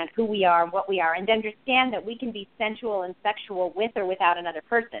understand who we are and what we are, and to understand that we can be sensual and sexual with or without another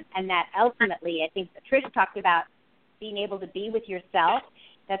person, and that ultimately, I think that Trish talked about being able to be with yourself,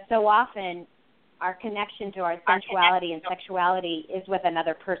 that so often our connection to our sensuality and sexuality is with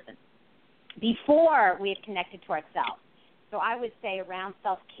another person before we have connected to ourselves. So I would say around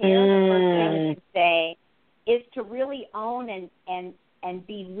self-care, the first thing I would say is to really own and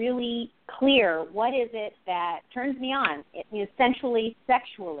be really clear, what is it that turns me on, sensually,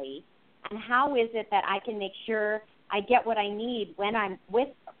 sexually, and how is it that I can make sure I get what I need when I'm with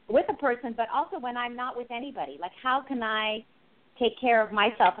a person, but also when I'm not with anybody. Like, how can I take care of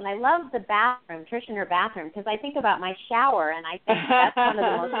myself? And I love the bathroom, Trish in her bathroom, because I think about my shower, and I think that's one of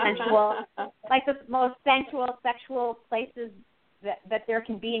the most sensual, sexual places that there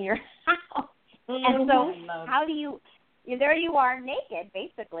can be in your house. And so how do you, there you are naked,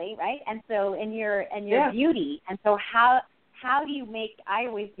 basically, right? And so in your beauty. And so how do you make, I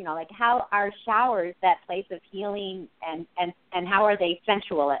always, how are showers that place of healing, and how are they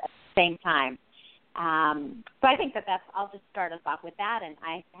sensual at the same time? So I think I'll just start us off with that, and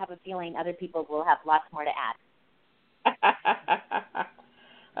I have a feeling other people will have lots more to add.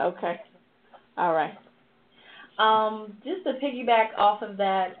 Okay. All right. Just to piggyback off of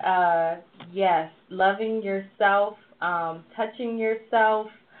that, yes, loving yourself, touching yourself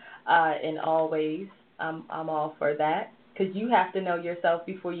in all ways. I'm all for that, because you have to know yourself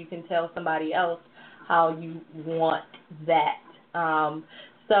before you can tell somebody else how you want that.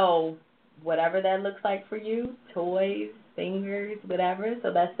 So whatever that looks like for you, toys, fingers, whatever.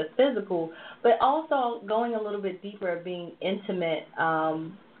 So that's the physical. But also going a little bit deeper, being intimate,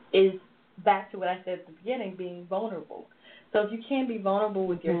 is back to what I said at the beginning, being vulnerable. So if you can't be vulnerable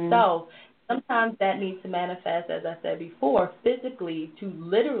with yourself, sometimes that needs to manifest, as I said before, physically, to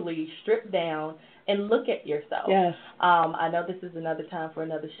literally strip down and look at yourself. Yes. I know this is another time for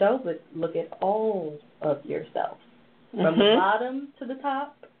another show, but look at all of yourself, from the bottom to the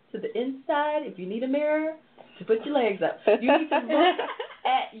top, to the inside. If you need a mirror, to put your legs up. You need to look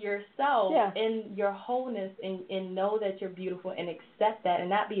at yourself in your wholeness, and know that you're beautiful, and accept that, and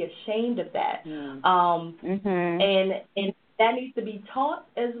not be ashamed of that. And that needs to be taught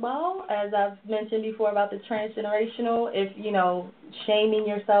as well, as I've mentioned before about the transgenerational. If, shaming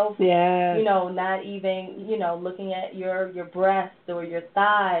yourself, not even, looking at your breasts or your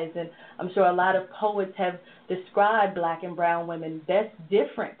thighs. And I'm sure a lot of poets have described Black and brown women that's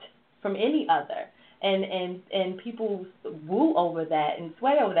different from any other. And people woo over that and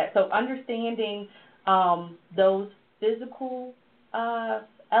sway over that. So understanding those physical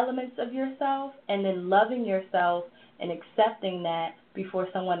elements of yourself, and then loving yourself and accepting that before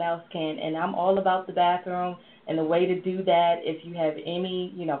someone else can. And I'm all about the bathroom, and the way to do that, if you have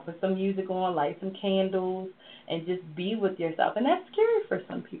any, put some music on, light some candles, and just be with yourself. And that's scary for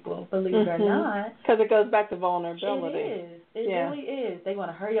some people, believe it or not. Because it goes back to vulnerability. It is. It really is. They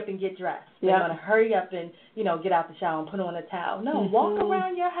want to hurry up and get dressed. They want to hurry up and, get out the shower and put on a towel. No, walk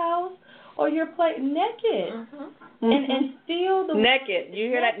around your house or your place naked. And feel the... Naked. You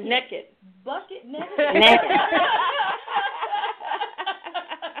hear that? Naked. Bucket naked.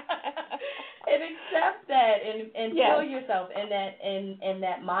 And accept that, and feel yourself, and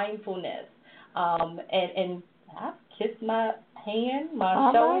that mindfulness. and I kissed my hand,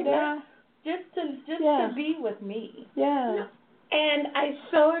 my shoulder, just to be with me. Yeah. And I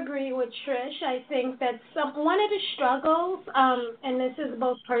so agree with Trish. I think that one of the struggles, and this is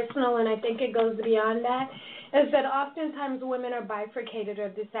both personal and I think it goes beyond that, is that oftentimes women are bifurcated or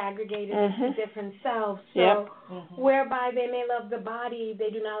disaggregated into different selves. So whereby they may love the body, they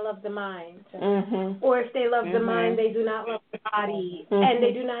do not love the mind. Or if they love the mind, they do not love the body. And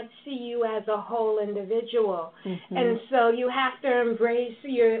they do not see you as a whole individual. And so you have to embrace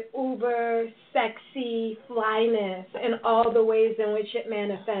your uber sexy flyness and all the ways in which it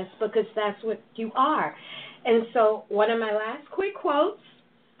manifests, because that's what you are. And so one of my last quick quotes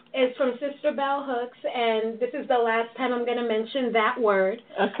is from Sister Bell Hooks, and this is the last time I'm going to mention that word.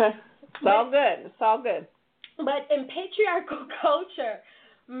 Okay. It's all good. It's all good. But in patriarchal culture,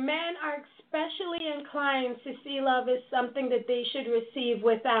 men are especially inclined to see love as something that they should receive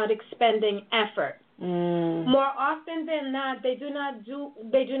without expending effort. More often than not, they do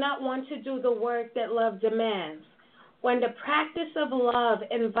not want to do the work that love demands. When the practice of love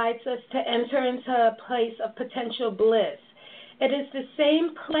invites us to enter into a place of potential bliss, it is the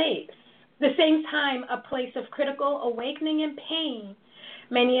same time a place of critical awakening and pain.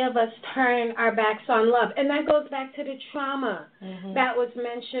 Many of us turn our backs on love. And that goes back to the trauma that was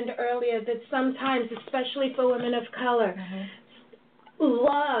mentioned earlier, that sometimes, especially for women of color,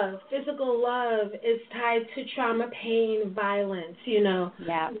 love, physical love, is tied to trauma, pain, violence,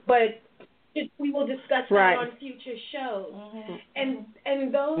 Yeah. But we will discuss that on future shows. And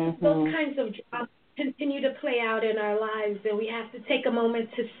those kinds of dramas continue to play out in our lives, and we have to take a moment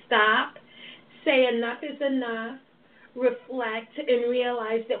to stop, say enough is enough, reflect, and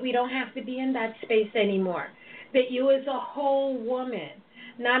realize that we don't have to be in that space anymore. That you as a whole woman,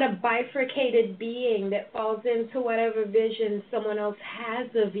 not a bifurcated being that falls into whatever vision someone else has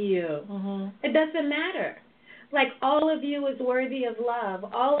of you. It doesn't matter. Like, all of you is worthy of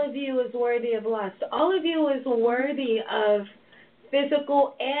love. All of you is worthy of lust. All of you is worthy of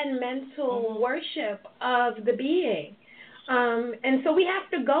physical and mental worship of the being. And so we have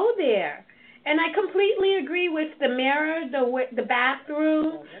to go there. And I completely agree with the mirror, the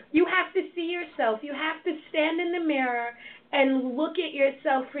bathroom. You have to see yourself. You have to stand in the mirror and look at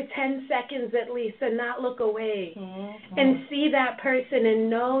yourself for 10 seconds at least and not look away. And see that person and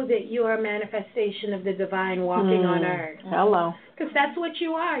know that you are a manifestation of the divine walking on earth. Hello. Because that's what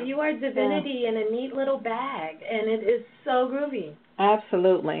you are. You are divinity in a neat little bag, and it is so groovy.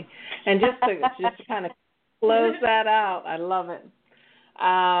 Absolutely. And just to kind of close that out, I love it.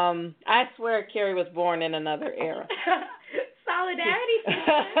 I swear Carrie was born in another era. Solidarity.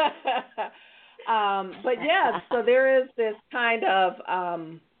 But yeah, so there is this kind of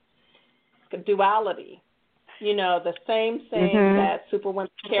duality. The same thing that Superwomen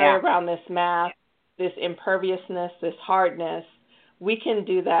carry around, this mask, this imperviousness, this hardness. We can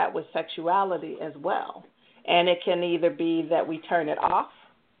do that with sexuality as well. And it can either be that we turn it off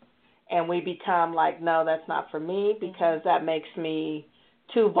and we become like, no, that's not for me because that makes me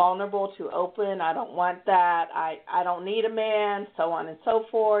too vulnerable, too open. I don't want that. I don't need a man, so on and so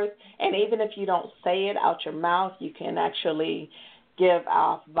forth. And even if you don't say it out your mouth, you can actually give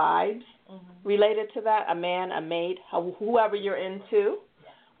off vibes related to that. A man, a mate, whoever you're into,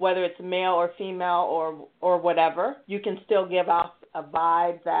 whether it's male or female or whatever, you can still give off a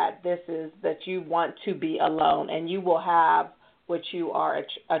vibe that that you want to be alone, and you will have what you are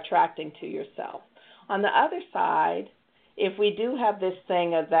attracting to yourself. On the other side, if we do have this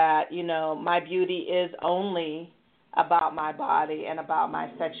thing of that, my beauty is only about my body and about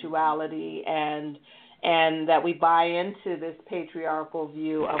my sexuality, and that we buy into this patriarchal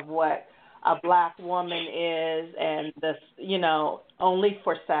view of what a black woman is, and this, only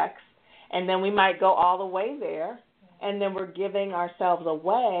for sex, and then we might go all the way there, and then we're giving ourselves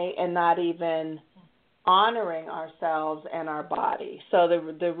away and not even honoring ourselves and our body. So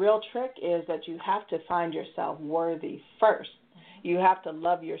the real trick is that you have to find yourself worthy first. You have to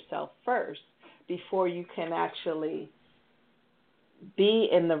love yourself first before you can actually be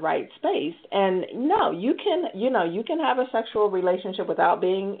in the right space. And no, you can have a sexual relationship without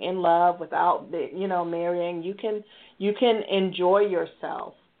being in love, without marrying. You can enjoy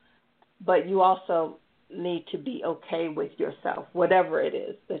yourself, but you also need to be okay with yourself, whatever it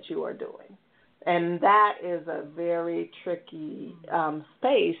is that you are doing. And that is a very tricky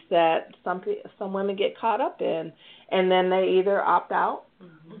space that some women get caught up in, and then they either opt out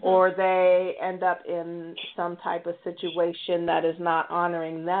or they end up in some type of situation that is not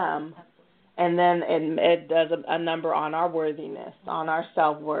honoring them, and then it does a number on our worthiness, on our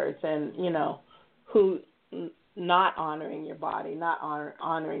self-worth, and who not honoring your body, not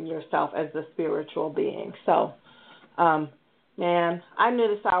honoring yourself as a spiritual being. So, man, I knew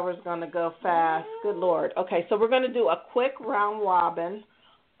this hour was going to go fast. Good Lord. Okay, so we're going to do a quick round robin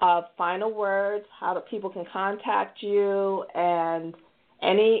of final words, how people can contact you, and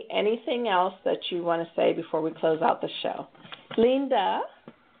anything else that you want to say before we close out the show. Linda?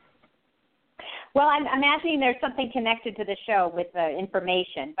 Well, I'm imagining there's something connected to the show with the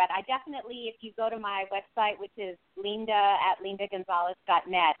information, but I definitely, if you go to my website, which is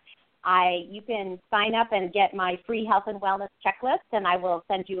linda@lindagonzalez.net, you can sign up and get my free health and wellness checklist, and I will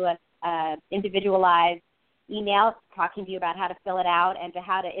send you a individualized email talking to you about how to fill it out and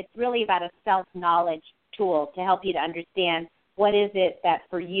it's really about a self-knowledge tool to help you to understand what is it that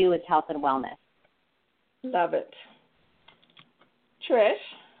for you is health and wellness. Love it. Trish?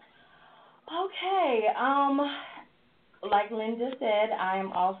 Okay. Like Linda said, I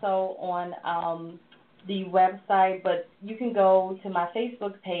am also on the website, but you can go to my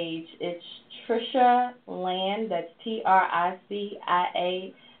Facebook page. It's Trisha Land. That's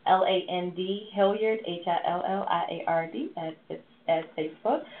TRICIALAND Hilliard, HILLIARD. At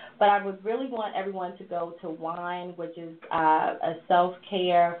Facebook. But I would really want everyone to go to WINE, which is a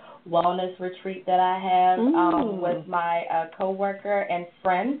self-care wellness retreat that I have with my coworker and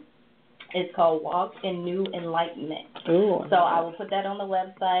friend. It's called Walk in New Enlightenment. Ooh. So I will put that on the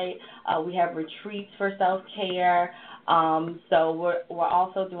website. We have retreats for self-care. So we're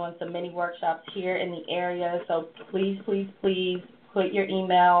also doing some mini workshops here in the area. So please put your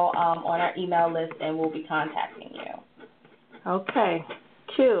email on our email list, and we'll be contacting you. Okay.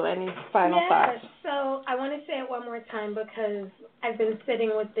 Q, any final thoughts? So I want to say it one more time because I've been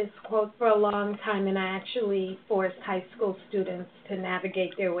sitting with this quote for a long time, and I actually forced high school students to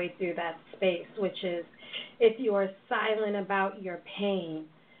navigate their way through that space, which is if you are silent about your pain,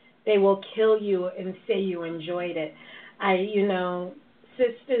 they will kill you and say you enjoyed it.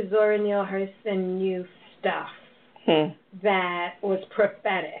 Sister Zora Neale Hurston knew stuff that was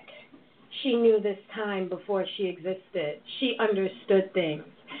prophetic. She knew this time before she existed. She understood things.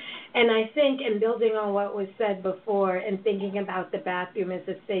 And I think in building on what was said before and thinking about the bathroom as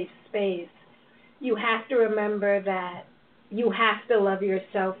a safe space, you have to remember that you have to love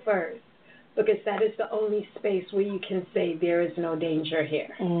yourself first, because that is the only space where you can say there is no danger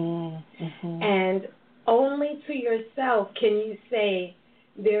here. Mm-hmm. And only to yourself can you say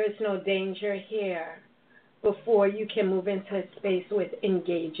there is no danger here before you can move into a space with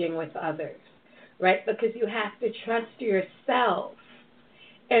engaging with others, right? Because you have to trust yourself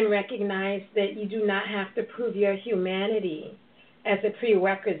and recognize that you do not have to prove your humanity as a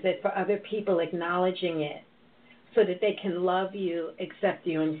prerequisite for other people acknowledging it so that they can love you, accept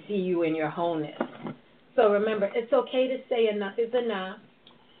you, and see you in your wholeness. So remember, it's okay to say enough is enough.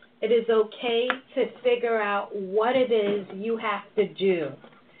 It is okay to figure out what it is you have to do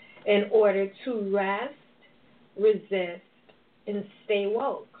in order to rest, resist, and stay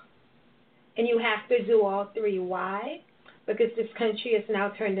woke. And you have to do all three. Why? Because this country is now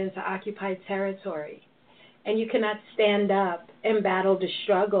turned into occupied territory. And you cannot stand up and battle the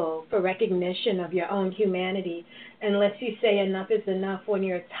struggle for recognition of your own humanity unless you say enough is enough when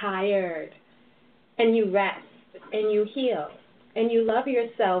you're tired and you rest and you heal and you love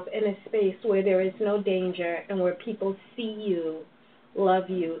yourself in a space where there is no danger and where people see you, love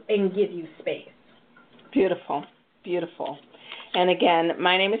you, and give you space. Beautiful, beautiful. And again,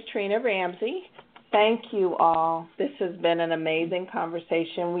 my name is Trina Ramsey. Thank you all. This has been an amazing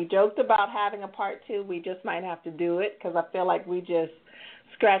conversation. We joked about having a part 2. We just might have to do it because I feel like we just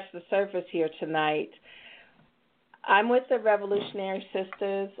scratched the surface here tonight. I'm with the Revolutionary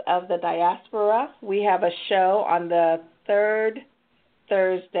Sisters of the Diaspora. We have a show on the third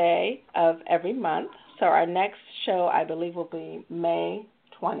Thursday of every month. So our next show, I believe, will be May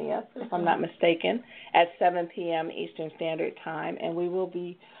 20th, if I'm not mistaken, at 7 p.m. Eastern Standard Time. And we will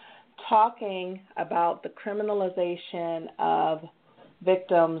be talking about the criminalization of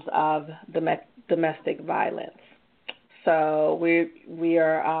victims of domestic violence. So we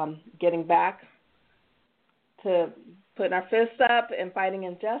are getting back to putting our fists up and fighting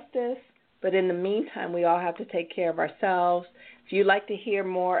injustice. But in the meantime, we all have to take care of ourselves. If you'd like to hear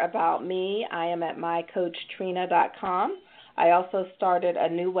more about me, I am at mycoachtrina.com. I also started a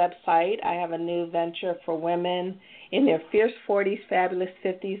new website. I have a new venture for women in their fierce 40s, fabulous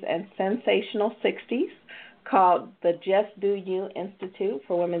 50s, and sensational 60s called the Just Do You Institute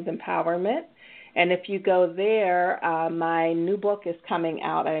for Women's Empowerment. And if you go there, my new book is coming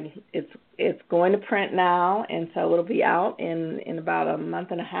out, and it's going to print now, and so it'll be out in about a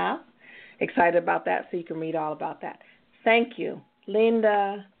month and a half. Excited about that, so you can read all about that. Thank you,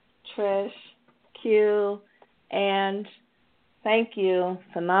 Linda, Trish, Q, And thank you,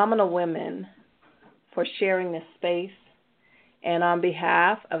 phenomenal women, for sharing this space. And on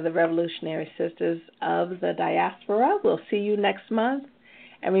behalf of the Revolutionary Sisters of the Diaspora, we'll see you next month.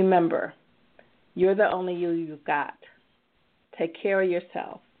 And remember, you're the only you've got. Take care of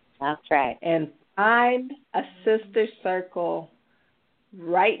yourself. That's right. And find a sister circle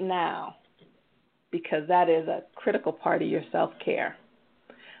right now, because that is a critical part of your self-care.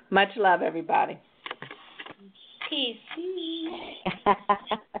 Much love, everybody. Peace.